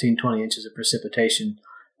 16, 20 inches of precipitation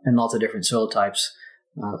and lots of different soil types.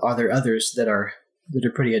 Are there others that are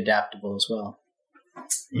pretty adaptable as well?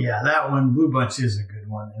 Yeah, that one, blue bunch, is a good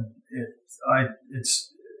one.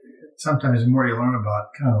 It's sometimes the more you learn about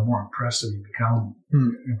it, kind of the more impressive you become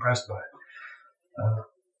impressed by it.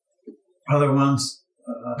 Other ones,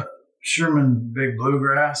 Sherman big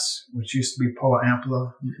bluegrass, which used to be Poa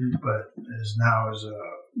ampla, but is now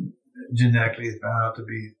genetically found out to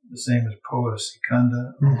be the same as Poa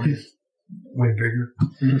secunda, only way bigger.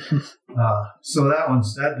 So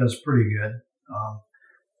that does pretty good.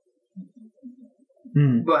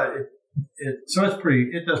 But it does pretty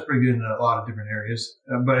good in a lot of different areas.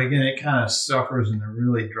 But again, it kind of suffers in the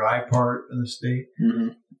really dry part of the state.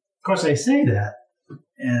 Of course, I say that,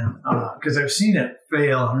 and because I've seen it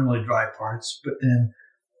fail in really dry parts. But then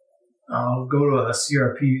I'll go to a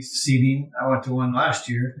CRP seeding. I went to one last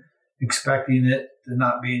year, expecting it to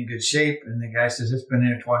not be in good shape, and the guy says it's been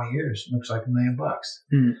there 20 years. It looks like $1 million.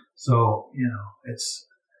 So it's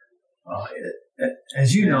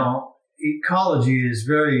as you know. Ecology is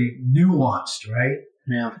very nuanced, right?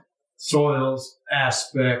 Yeah. Soils,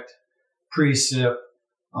 aspect, precip,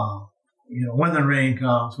 when the rain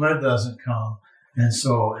comes, when it doesn't come. And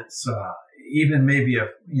so it's even maybe a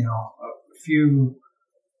few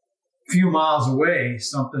miles away,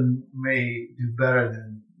 something may do better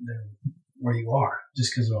than where you are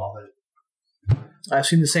just because of all that. I've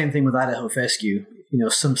seen the same thing with Idaho fescue.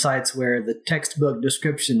 Some sites where the textbook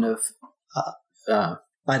description of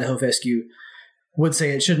Idaho fescue would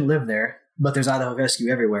say it shouldn't live there, but there's Idaho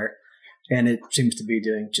fescue everywhere, and it seems to be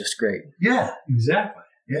doing just great. Yeah, exactly.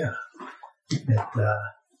 Yeah.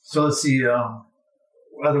 So let's see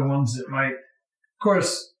other ones that might, of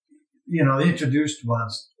course, the introduced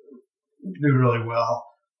ones do really well.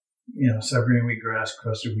 Siberian wheatgrass,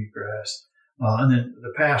 cluster wheatgrass, and then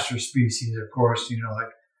the pasture species, of course,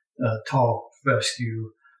 like tall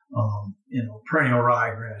fescue. Perennial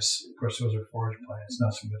ryegrass. Of course, those are forage plants.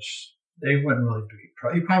 Not so much. They wouldn't really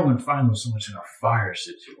be. You probably wouldn't find them so much in a fire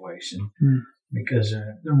situation because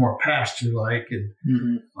they're more pasture-like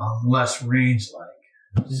and less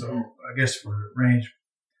range-like. So I guess for range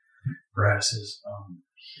grasses,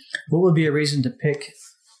 what would be a reason to pick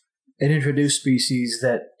an introduced species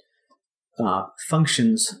that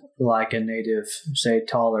functions like a native, say,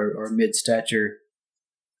 tall or mid-stature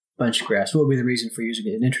bunch grass? What would be the reason for using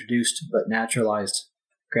an introduced but naturalized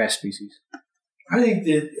grass species? I think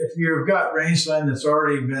that if you've got rangeland that's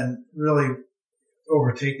already been really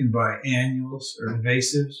overtaken by annuals or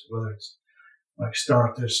invasives, whether it's like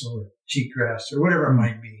star thistle or cheatgrass or whatever it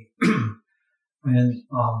might be, and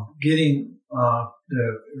getting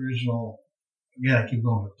the original, again, I keep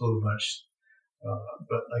going with blue bunch,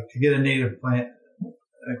 but like to get a native plant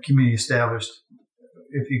community established,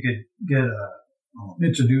 if you could get a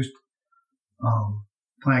introduced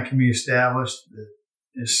plant community established that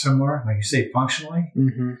is similar, like you say, functionally,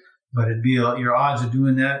 but it'd be your odds of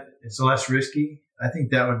doing that. It's less risky. I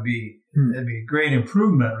think that'd be a great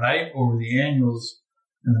improvement, right, over the annuals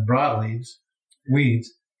and the broadleaves,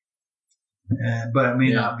 weeds. But it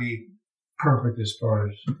may not be perfect as far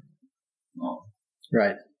as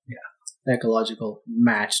right. Yeah, ecological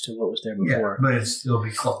match to what was there before. Yeah, but it'd still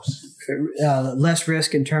be close. Less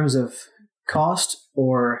risk in terms of cost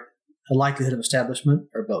or a likelihood of establishment,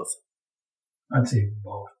 or both? I'd say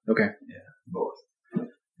both. Okay. Yeah, both.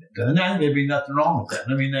 And I think there'd be nothing wrong with that.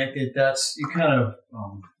 I mean, that's, you kind of,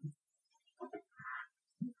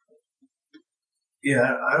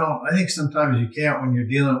 I think sometimes you can't when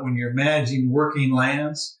you're managing working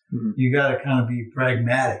lands, you got to kind of be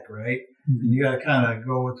pragmatic, right? You got to kind of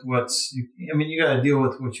go with you got to deal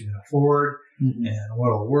with what you can afford and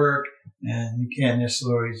what'll work. And you can't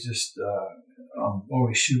necessarily just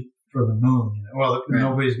always shoot for the moon. Well,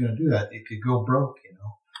 nobody's going to do that. They could go broke,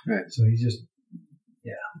 Right. So you just,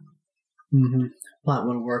 plant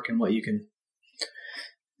will work and what you can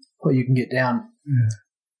get down.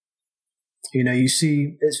 Yeah. You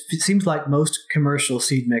see, it seems like most commercial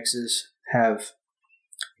seed mixes have,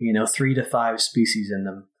 3 to 5 species in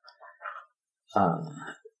them.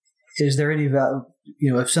 is there any value,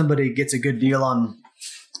 if somebody gets a good deal on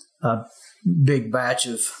a big batch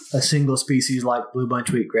of a single species like blue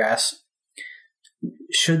bunch wheatgrass,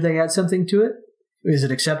 should they add something to it? Is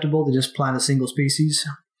it acceptable to just plant a single species?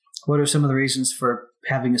 What are some of the reasons for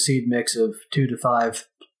having a seed mix of 2 to 5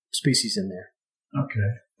 species in there?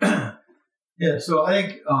 Okay. Yeah, so I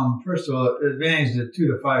think, first of all, the advantage of 2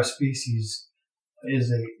 to 5 species is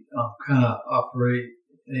they kind of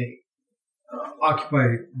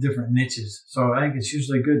occupy different niches. So I think it's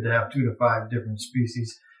usually good to have 2 to 5 different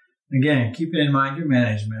species. Again, keeping in mind your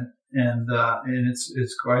management, and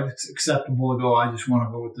it's quite acceptable to go, I just want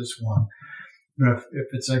to go with this one. But if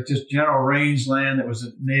it's like just general range land that was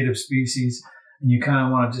a native species, and you kind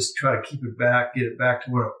of want to just try to keep it back, get it back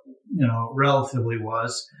to what it, relatively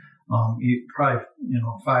was, you probably,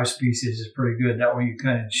 5 species is pretty good. That way you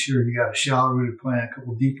kind of ensure you got a shallow-rooted plant, a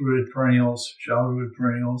couple deep-rooted perennials, shallow-rooted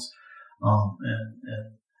perennials, and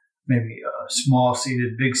maybe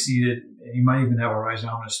small-seeded, big-seeded. You might even have a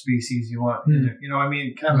rhizomatous species you want.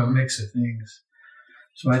 Kind of a mix of things.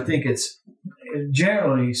 So I think it's,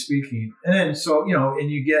 generally speaking, and then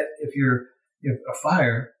and you get, if a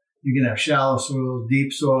fire, you can have shallow soils,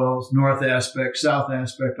 deep soils, north aspect, south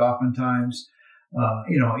aspect oftentimes.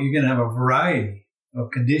 You're going to have a variety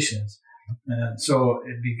of conditions. And so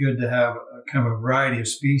it'd be good to have a kind of a variety of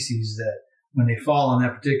species that when they fall on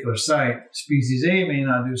that particular site, species A may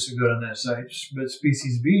not do so good on that site, but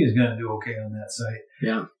species B is going to do okay on that site.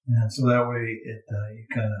 Yeah. And so that way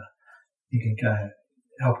you can kind of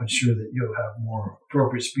help ensure that you'll have more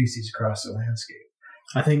appropriate species across the landscape.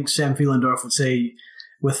 I think Sam Fleenor would say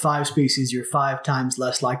with 5 species, you're 5 times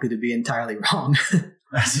less likely to be entirely wrong.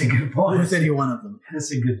 That's a good point. With any one of them.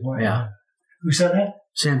 That's a good point. Yeah. Who said that?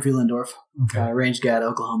 Sam Fleenor, range guide,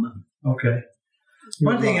 Oklahoma. Okay.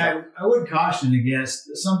 One thing I would caution against,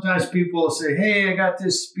 sometimes people say, hey, I got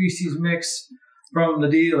this species mix from the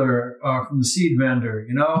dealer or from the seed vendor,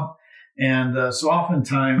 And so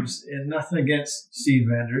oftentimes, and nothing against seed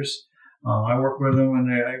vendors, I work with them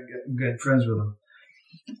and I get good friends with them.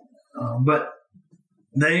 But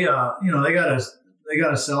they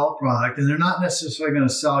gotta sell a product, and they're not necessarily going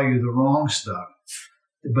to sell you the wrong stuff,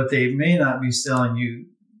 but they may not be selling you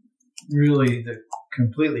really the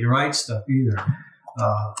completely right stuff either.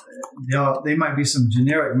 They might be some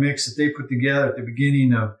generic mix that they put together at the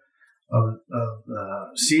beginning of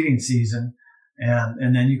seeding season,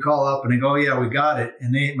 and then you call up and they go, oh yeah, we got it,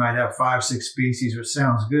 and they might have 5, 6 species, which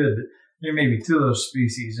sounds good, but there may be 2 of those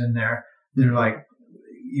species in there. They're like,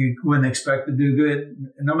 you wouldn't expect to do good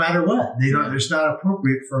no matter what. It's not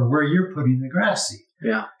appropriate for where you're putting the grass seed.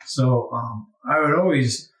 Yeah. So I would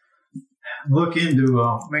always look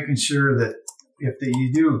into making sure that if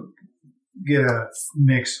you do get a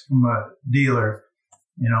mix from a dealer,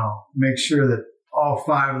 make sure that all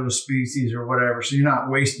 5 of those species or whatever, so you're not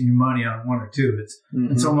wasting your money on 1 or 2.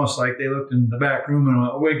 It's almost like they looked in the back room and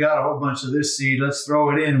went, we got a whole bunch of this seed, let's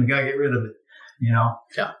throw it in, we got to get rid of it. Yeah,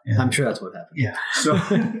 and I'm sure that's what happened. Yeah. So,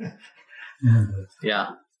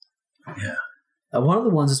 yeah. One of the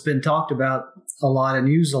ones that's been talked about a lot and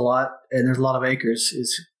used a lot, and there's a lot of acres,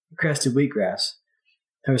 is crested wheatgrass.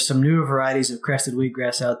 There's some newer varieties of crested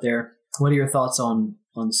wheatgrass out there. What are your thoughts on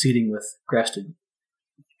seeding with crested?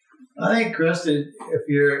 I think crested,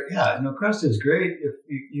 crested is great. If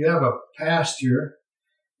you have a pasture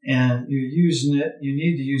and you're using it, you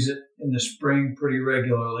need to use it in the spring pretty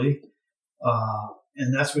regularly.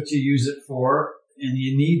 And that's what you use it for, and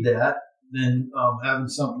you need that. Then having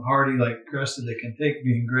something hardy like crested that can take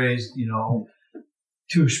being grazed,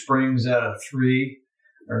 2 springs out of 3,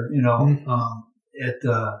 or no,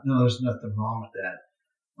 there's nothing wrong with that.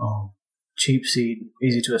 Cheap seed,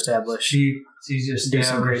 easy to establish. Cheap, it's easy to establish.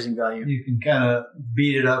 Decent grazing value. You can kind of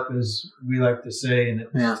beat it up, as we like to say, and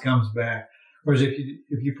it comes back. Whereas if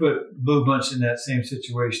you put blue bunch in that same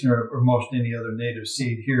situation, or most any other native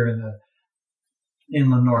seed here in the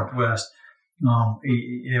inland Northwest,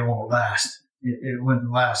 it won't last. It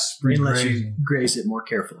wouldn't last spring unless grazing. You graze it more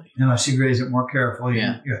carefully. Unless you graze it more carefully.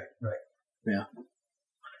 Yeah. Right. Yeah.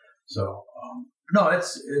 So, no,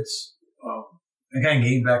 it's again,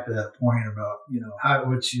 getting back to that point about,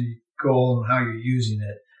 what's your goal and how you're using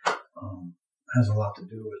it, has a lot to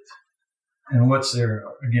do with, and what's there,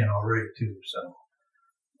 again, already too. So.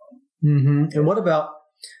 And what about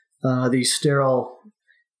these sterile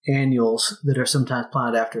annuals that are sometimes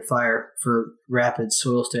planted after fire for rapid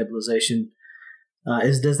soil stabilization?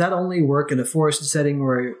 Does that only work in a forested setting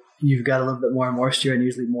where you've got a little bit more moisture and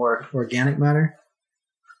usually more organic matter?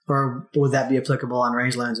 Or would that be applicable on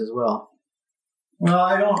rangelands as well? Well,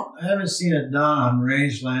 I haven't seen it done on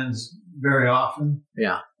rangelands very often.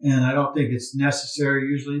 Yeah. And I don't think it's necessary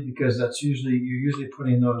usually, because you're usually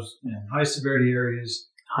putting those in high severity areas,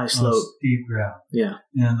 high slope, steep ground. Yeah.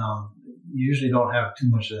 And you usually don't have too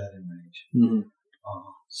much of that in range. Mm-hmm.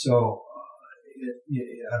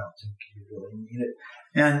 I don't think you really need it.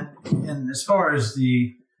 And as far as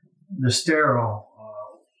the sterile,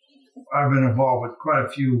 I've been involved with quite a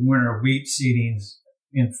few winter wheat seedings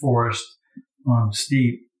in forest on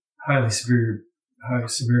steep, high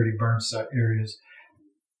severity burn site areas.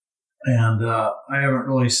 And I haven't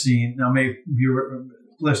really seen, now maybe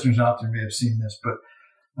listeners out there may have seen this, but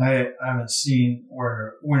I haven't seen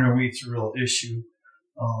where winter wheat's a real issue.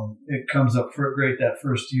 It comes up great that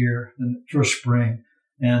first year, then first spring,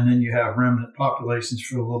 and then you have remnant populations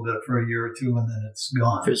for a little bit, for a year or two, and then it's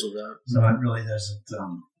gone. Fizzled out. So it really doesn't,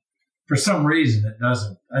 for some reason it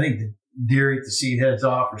doesn't. I think the deer eat the seed heads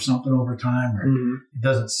off or something over time, or it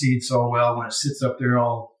doesn't seed so well when it sits up there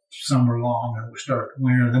all summer long and we start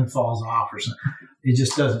winter, then falls off or something. It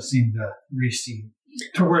just doesn't seem to reseed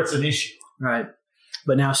to where it's an issue. Right.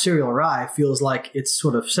 But now cereal rye feels like it's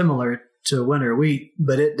sort of similar to winter wheat,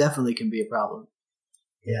 but it definitely can be a problem.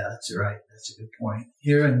 Yeah, that's right. That's a good point.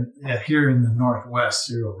 Here in the Northwest,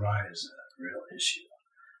 cereal rye is a real issue,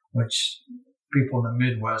 which people in the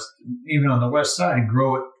Midwest, even on the West side,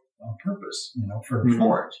 grow it on purpose, for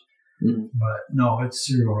forage. Mm-hmm. But no,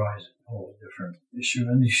 cereal rye is a whole different issue,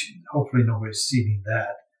 and hopefully nobody's seeding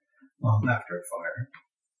that after a fire.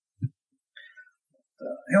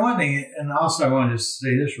 And one thing, and also I want to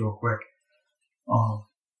say this real quick.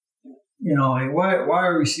 Why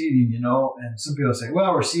are we seeding, And some people say,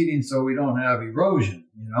 well, we're seeding so we don't have erosion,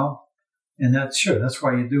 And that's sure, that's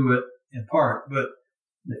why you do it in part. But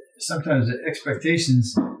sometimes the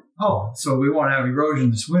expectations, so we won't have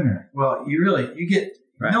erosion this winter. Well, you get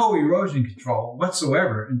no erosion control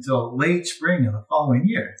whatsoever until late spring of the following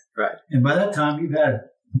year. Right. And by that time, you've had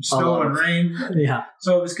snow and rain. Yeah.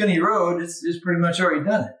 So if it's going to erode, it's pretty much already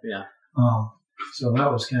done it. Yeah. So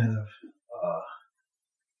that was kind of,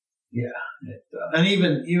 and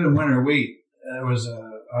even winter wheat, I was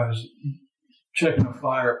checking a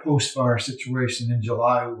post-fire situation in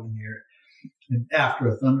July one year, and after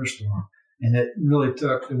a thunderstorm, and the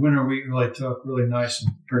winter wheat really took really nice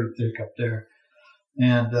and pretty thick up there.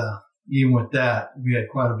 And even with that, we had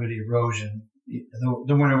quite a bit of erosion.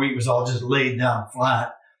 The winter wheat was all just laid down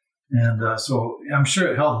flat. And so I'm sure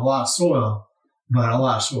it held a lot of soil, but a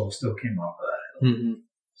lot of soil still came off of that. Mm-hmm.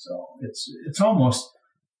 So it's almost,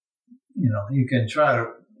 you can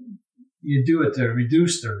you do it to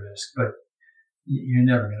reduce the risk, but you're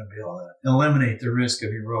never going to be able to eliminate the risk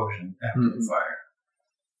of erosion after the fire.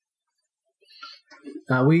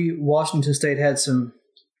 Washington State had some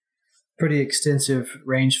pretty extensive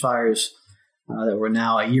range fires that were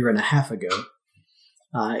now a year and a half ago.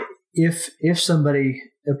 If somebody,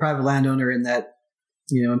 a private landowner in that,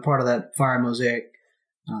 in part of that fire mosaic,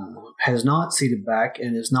 has not seeded back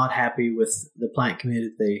and is not happy with the plant community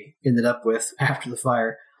that they ended up with after the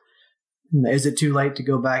fire, is it too late to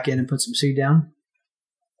go back in and put some seed down?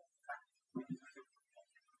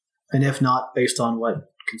 And if not, based on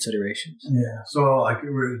what considerations? Yeah, so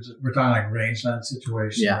we're talking like rangeland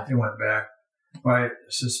situation. Yeah. They went back. I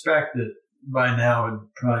suspect that by now it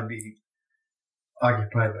would probably be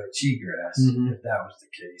occupied by cheatgrass, if that was the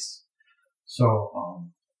case. So,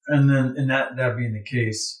 and that being the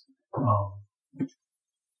case,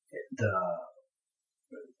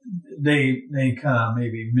 they kind of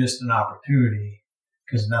maybe missed an opportunity,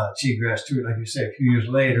 because now the cheatgrass, too, like you say, a few years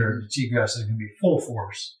later, the cheatgrass is going to be full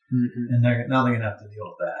force, and now they're going to have to deal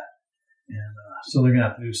with that. And so they're going to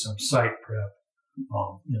have to do some site prep,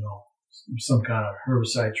 some kind of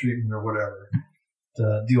herbicide treatment or whatever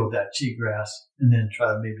to deal with that cheatgrass, and then try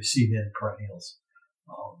to maybe seed in perennials.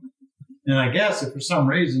 And I guess if for some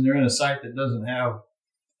reason they're in a site that doesn't have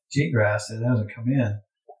cheatgrass, that hasn't come in,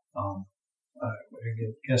 I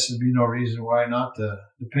guess there'd be no reason why not to,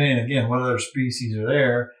 depending again what other species are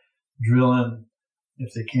there, drill in,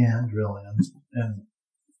 if they can, drill in, and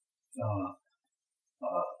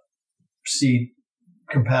seed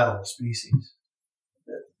compatible species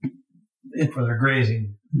for their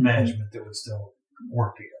grazing management that would still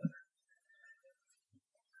work together.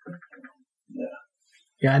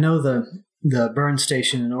 Yeah, I know the burn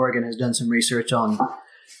station in Oregon has done some research on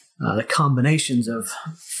the combinations of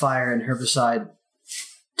fire and herbicide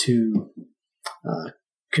to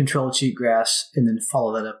control cheatgrass and then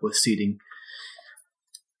follow that up with seeding.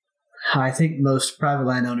 I think most private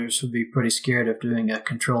landowners would be pretty scared of doing a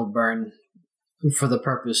controlled burn for the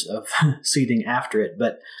purpose of seeding after it.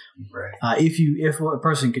 But Right. if a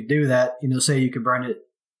person could do that, say you could burn it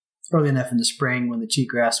early enough in the spring when the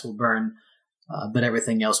cheatgrass will burn, but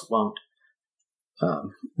everything else won't.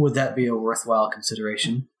 Would that be a worthwhile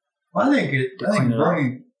consideration? Well, I think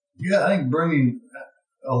burning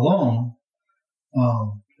alone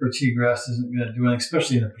for cheatgrass isn't going to do anything,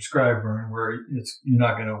 especially in a prescribed burn where you're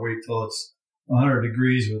not going to wait till it's 100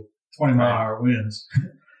 degrees with 20-mile-an-hour winds.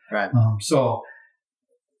 Right. So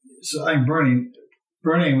I think burning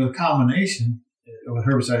with combination with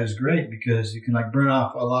herbicide is great because you can burn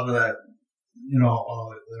off a lot of that,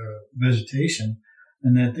 the vegetation,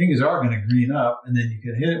 and then things are going to green up, and then you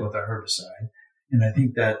can hit it with a herbicide. And I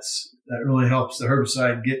think that really helps the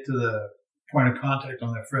herbicide get to the point of contact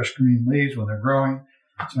on their fresh green leaves when they're growing.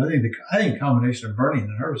 So I think combination of burning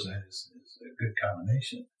and herbicide is a good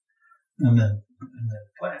combination. And then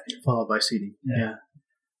planting. Followed by seeding. Yeah.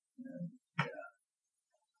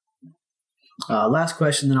 Last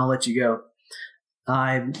question, then I'll let you go.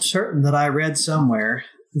 I'm certain that I read somewhere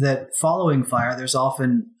that following fire, there's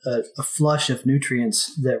often a flush of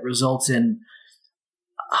nutrients that results in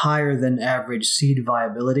higher than average seed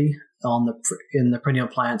viability in the perennial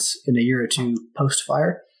plants in a year or two post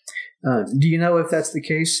fire. Do you know if that's the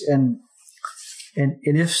case? And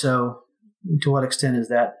if so, to what extent is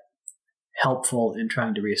that helpful in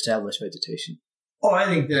trying to reestablish vegetation? Oh, I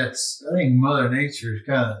think Mother Nature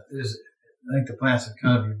I think the plants have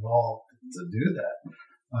kind of evolved to do that.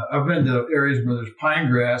 I've been to areas where there's pine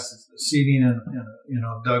grass, seeding and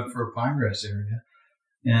dug for a pine grass area.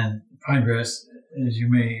 And pine grass, as you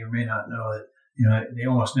may or may not know, that they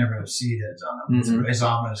almost never have seed heads on them. Mm-hmm. It's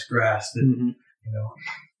rhizomatous grass that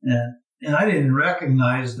and I didn't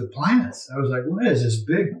recognize the plants. I was like, what is this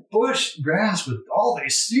big bush grass with all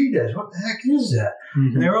these seed heads? What the heck is that?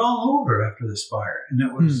 Mm-hmm. And they were all over after this fire. And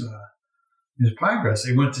it was it was pine grass.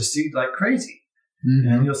 They went to seed like crazy.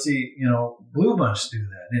 Mm-hmm. And you'll see, blue bunch do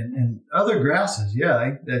that. And other grasses,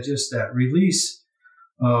 that release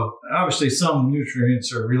of, obviously some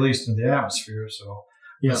nutrients are released into the atmosphere, so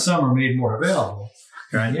some are made more available.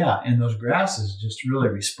 Right. Yeah, and those grasses just really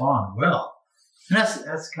respond well. And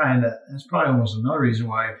that's probably almost another reason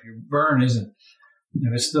why if your burn if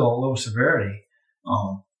it's still low severity,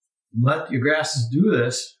 let your grasses do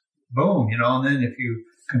this, boom, and then if you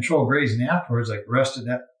control grazing afterwards, like rest of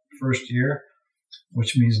that first year,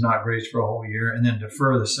 which means not graze for a whole year, and then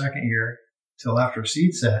defer the second year till after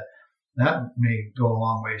seed set, that may go a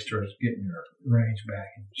long ways towards getting your range back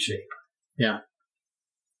in shape. Yeah.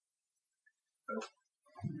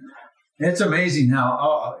 It's amazing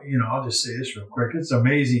how, I'll just say this real quick. It's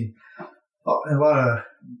amazing. A lot of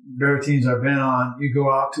bear teams I've been on, you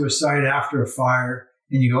go out to a site after a fire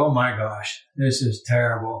and you go, oh my gosh, this is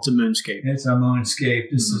terrible. It's a moonscape.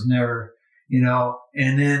 This is never, and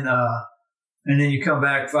then you come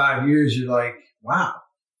back 5 years, you're like, wow,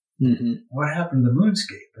 what happened to the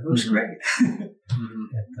moonscape? It looks great.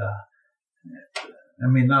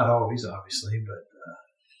 Not always, obviously, but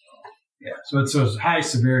so it's those high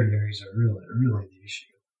severity areas are really the issue.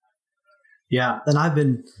 Yeah, and I've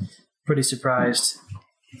been pretty surprised.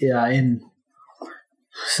 Yeah, in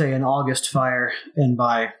say an August fire, and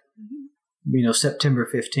by September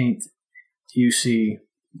 15th, you see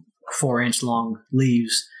 4-inch long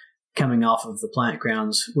leaves coming off of the plant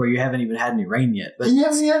grounds where you haven't even had any rain yet. But you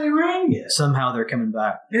haven't had any rain yet. Somehow they're coming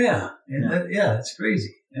back. Yeah, that's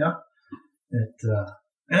crazy. Yeah, and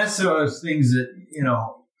that's those things that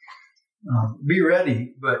be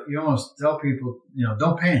ready, but you almost tell people,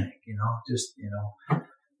 don't panic.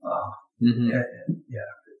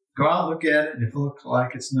 Go out, look at it. If it looks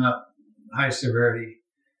like it's not high severity,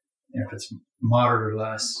 if it's moderate or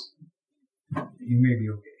less, you may be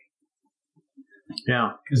okay.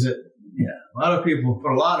 Yeah, because a lot of people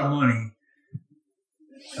put a lot of money.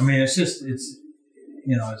 It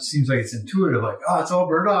seems like it's intuitive, like, oh, it's all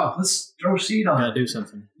burned off. Let's throw seed on it. Gotta do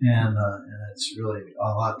something. And it's really, a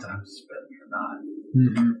lot of times it's better for not.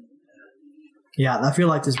 Mm-hmm. Yeah, I feel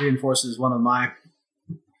like this reinforces one of my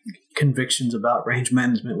convictions about range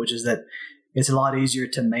management, which is that it's a lot easier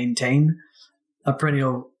to maintain a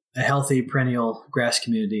healthy perennial grass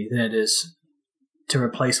community than it is to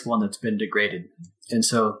replace one that's been degraded. And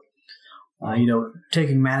so,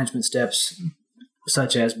 taking management steps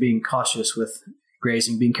such as being cautious with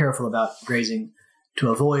grazing, being careful about grazing to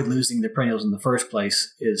avoid losing the perennials in the first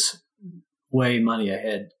place is way money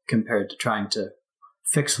ahead compared to trying to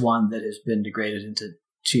fix one that has been degraded into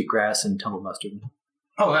cheatgrass and tumble mustard.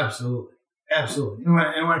 Oh, absolutely. Absolutely.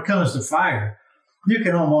 And when it comes to fire,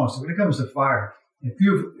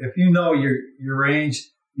 if you know your range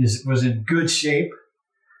was in good shape,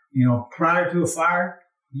 prior to a fire,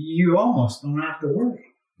 you almost don't have to worry.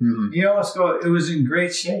 Mm-hmm. You almost go, it was in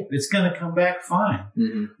great shape. It's going to come back fine.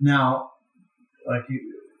 Mm-hmm. Now,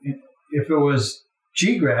 if it was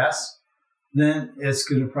cheatgrass, then it's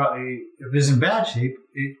going to probably, if it's in bad shape,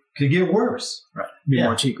 it could get worse. Right.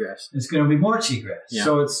 More cheatgrass. It's going to be more cheatgrass. Yeah.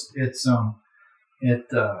 So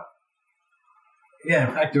in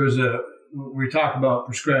fact, we talked about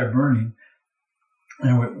prescribed burning.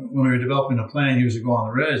 And when we were developing a plan years ago on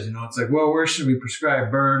the res, it's like, well, where should we prescribe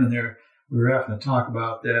burn? And we were having to talk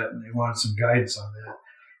about that, and they wanted some guidance on that.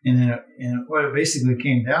 And what it basically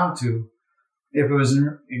came down to, if it was in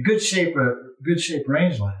a good shape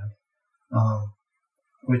rangeland,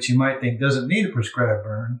 which you might think doesn't need a prescribed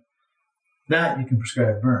burn, that you can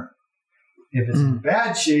prescribe burn. If it's in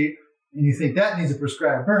bad shape and you think that needs a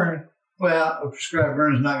prescribed burn, well, a prescribed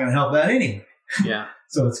burn is not going to help that anyway. Yeah.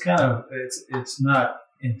 So it's kind of, it's not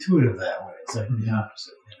intuitive that way. It's like the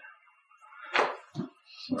opposite.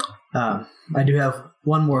 I do have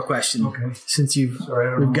one more question. Okay. Since we've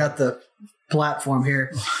got the platform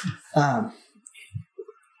here.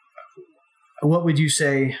 What would you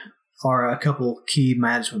say are a couple key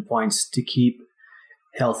management points to keep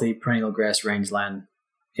healthy perennial grass rangeland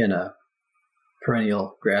in a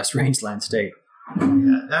perennial grass rangeland state?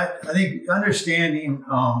 Yeah, I think understanding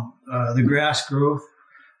the grass growth,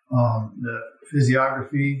 the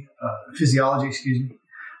physiology,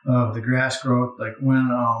 of the grass growth, like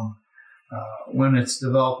when it's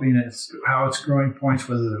developing, it's how its growing points,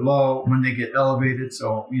 whether they're low, when they get elevated.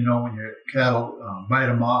 So when your cattle bite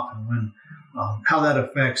them off, and when how that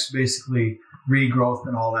affects basically regrowth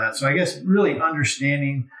and all that. So I guess really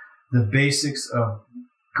understanding the basics of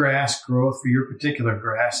grass growth for your particular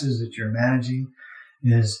grasses that you're managing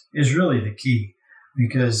is really the key,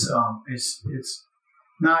 because it's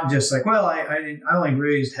not just like, well, I only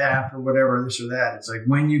grazed half or whatever, this or that. It's like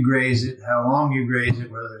when you graze it, how long you graze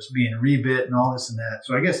it, whether it's being rebit and all this and that.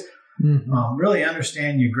 So I guess really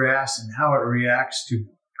understand your grass and how it reacts to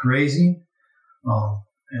grazing,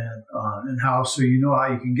 and how, so how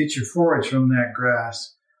you can get your forage from that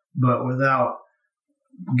grass, but without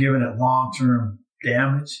giving it long-term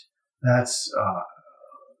damage. That's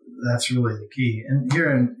really the key. And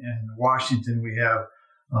here in Washington, we have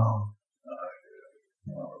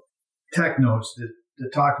tech notes that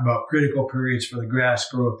talk about critical periods for the grass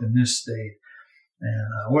growth in this state.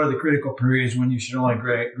 And what are the critical periods when you should only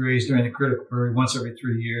graze during the critical period once every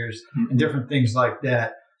 3 years, and different things like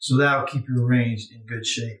that. So that'll keep your range in good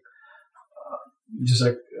shape. Just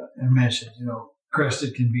like I mentioned,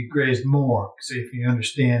 crested can be grazed more. So if you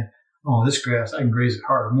understand, this grass, I can graze it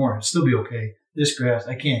harder more and still be okay. This grass,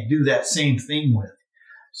 I can't do that same thing with.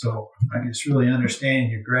 So I guess really understanding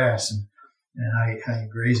your grass and how you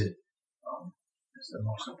graze it is the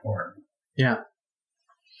most important. Yeah.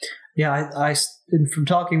 Yeah, I from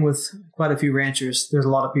talking with quite a few ranchers, there's a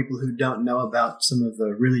lot of people who don't know about some of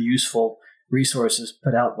the really useful resources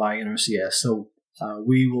put out by NRCS. So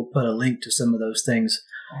we will put a link to some of those things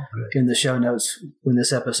in the show notes when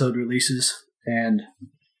this episode releases, and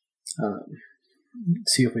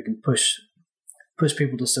see if we can push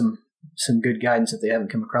people to some good guidance that they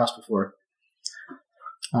haven't come across before.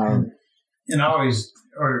 And I always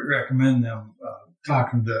recommend them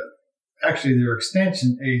talking to their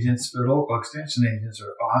extension agents. Their local extension agents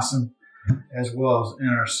are awesome, as well as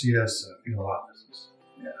NRCS field offices.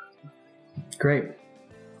 Yeah. Great.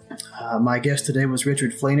 My guest today was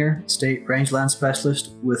Richard Fleenor, State Rangeland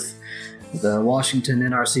Specialist with the Washington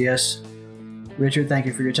NRCS. Richard, thank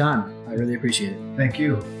you for your time. I really appreciate it. Thank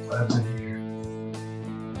you. Glad to be here.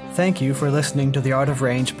 Thank you for listening to the Art of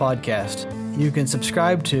Range podcast. You can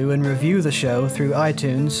subscribe to and review the show through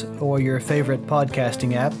iTunes or your favorite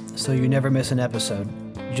podcasting app so you never miss an episode.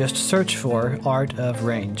 Just search for Art of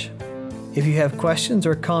Range. If you have questions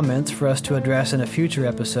or comments for us to address in a future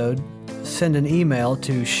episode, send an email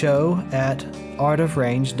to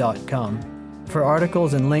show@artofrange.com. For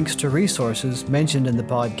articles and links to resources mentioned in the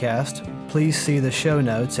podcast, please see the show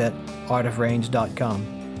notes at artofrange.com.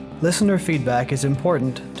 Listener feedback is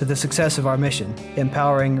important to the success of our mission,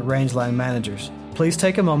 empowering rangeland managers. Please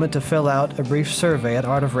take a moment to fill out a brief survey at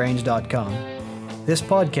artofrange.com. This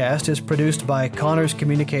podcast is produced by Connors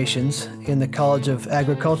Communications in the College of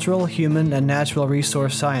Agricultural, Human, and Natural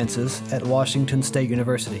Resource Sciences at Washington State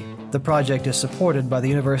University. The project is supported by the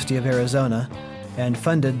University of Arizona and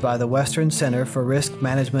funded by the Western Center for Risk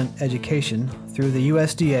Management Education through the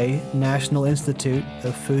USDA National Institute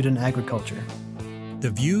of Food and Agriculture. The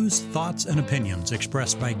views, thoughts, and opinions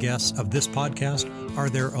expressed by guests of this podcast are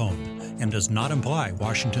their own and does not imply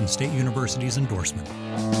Washington State University's endorsement.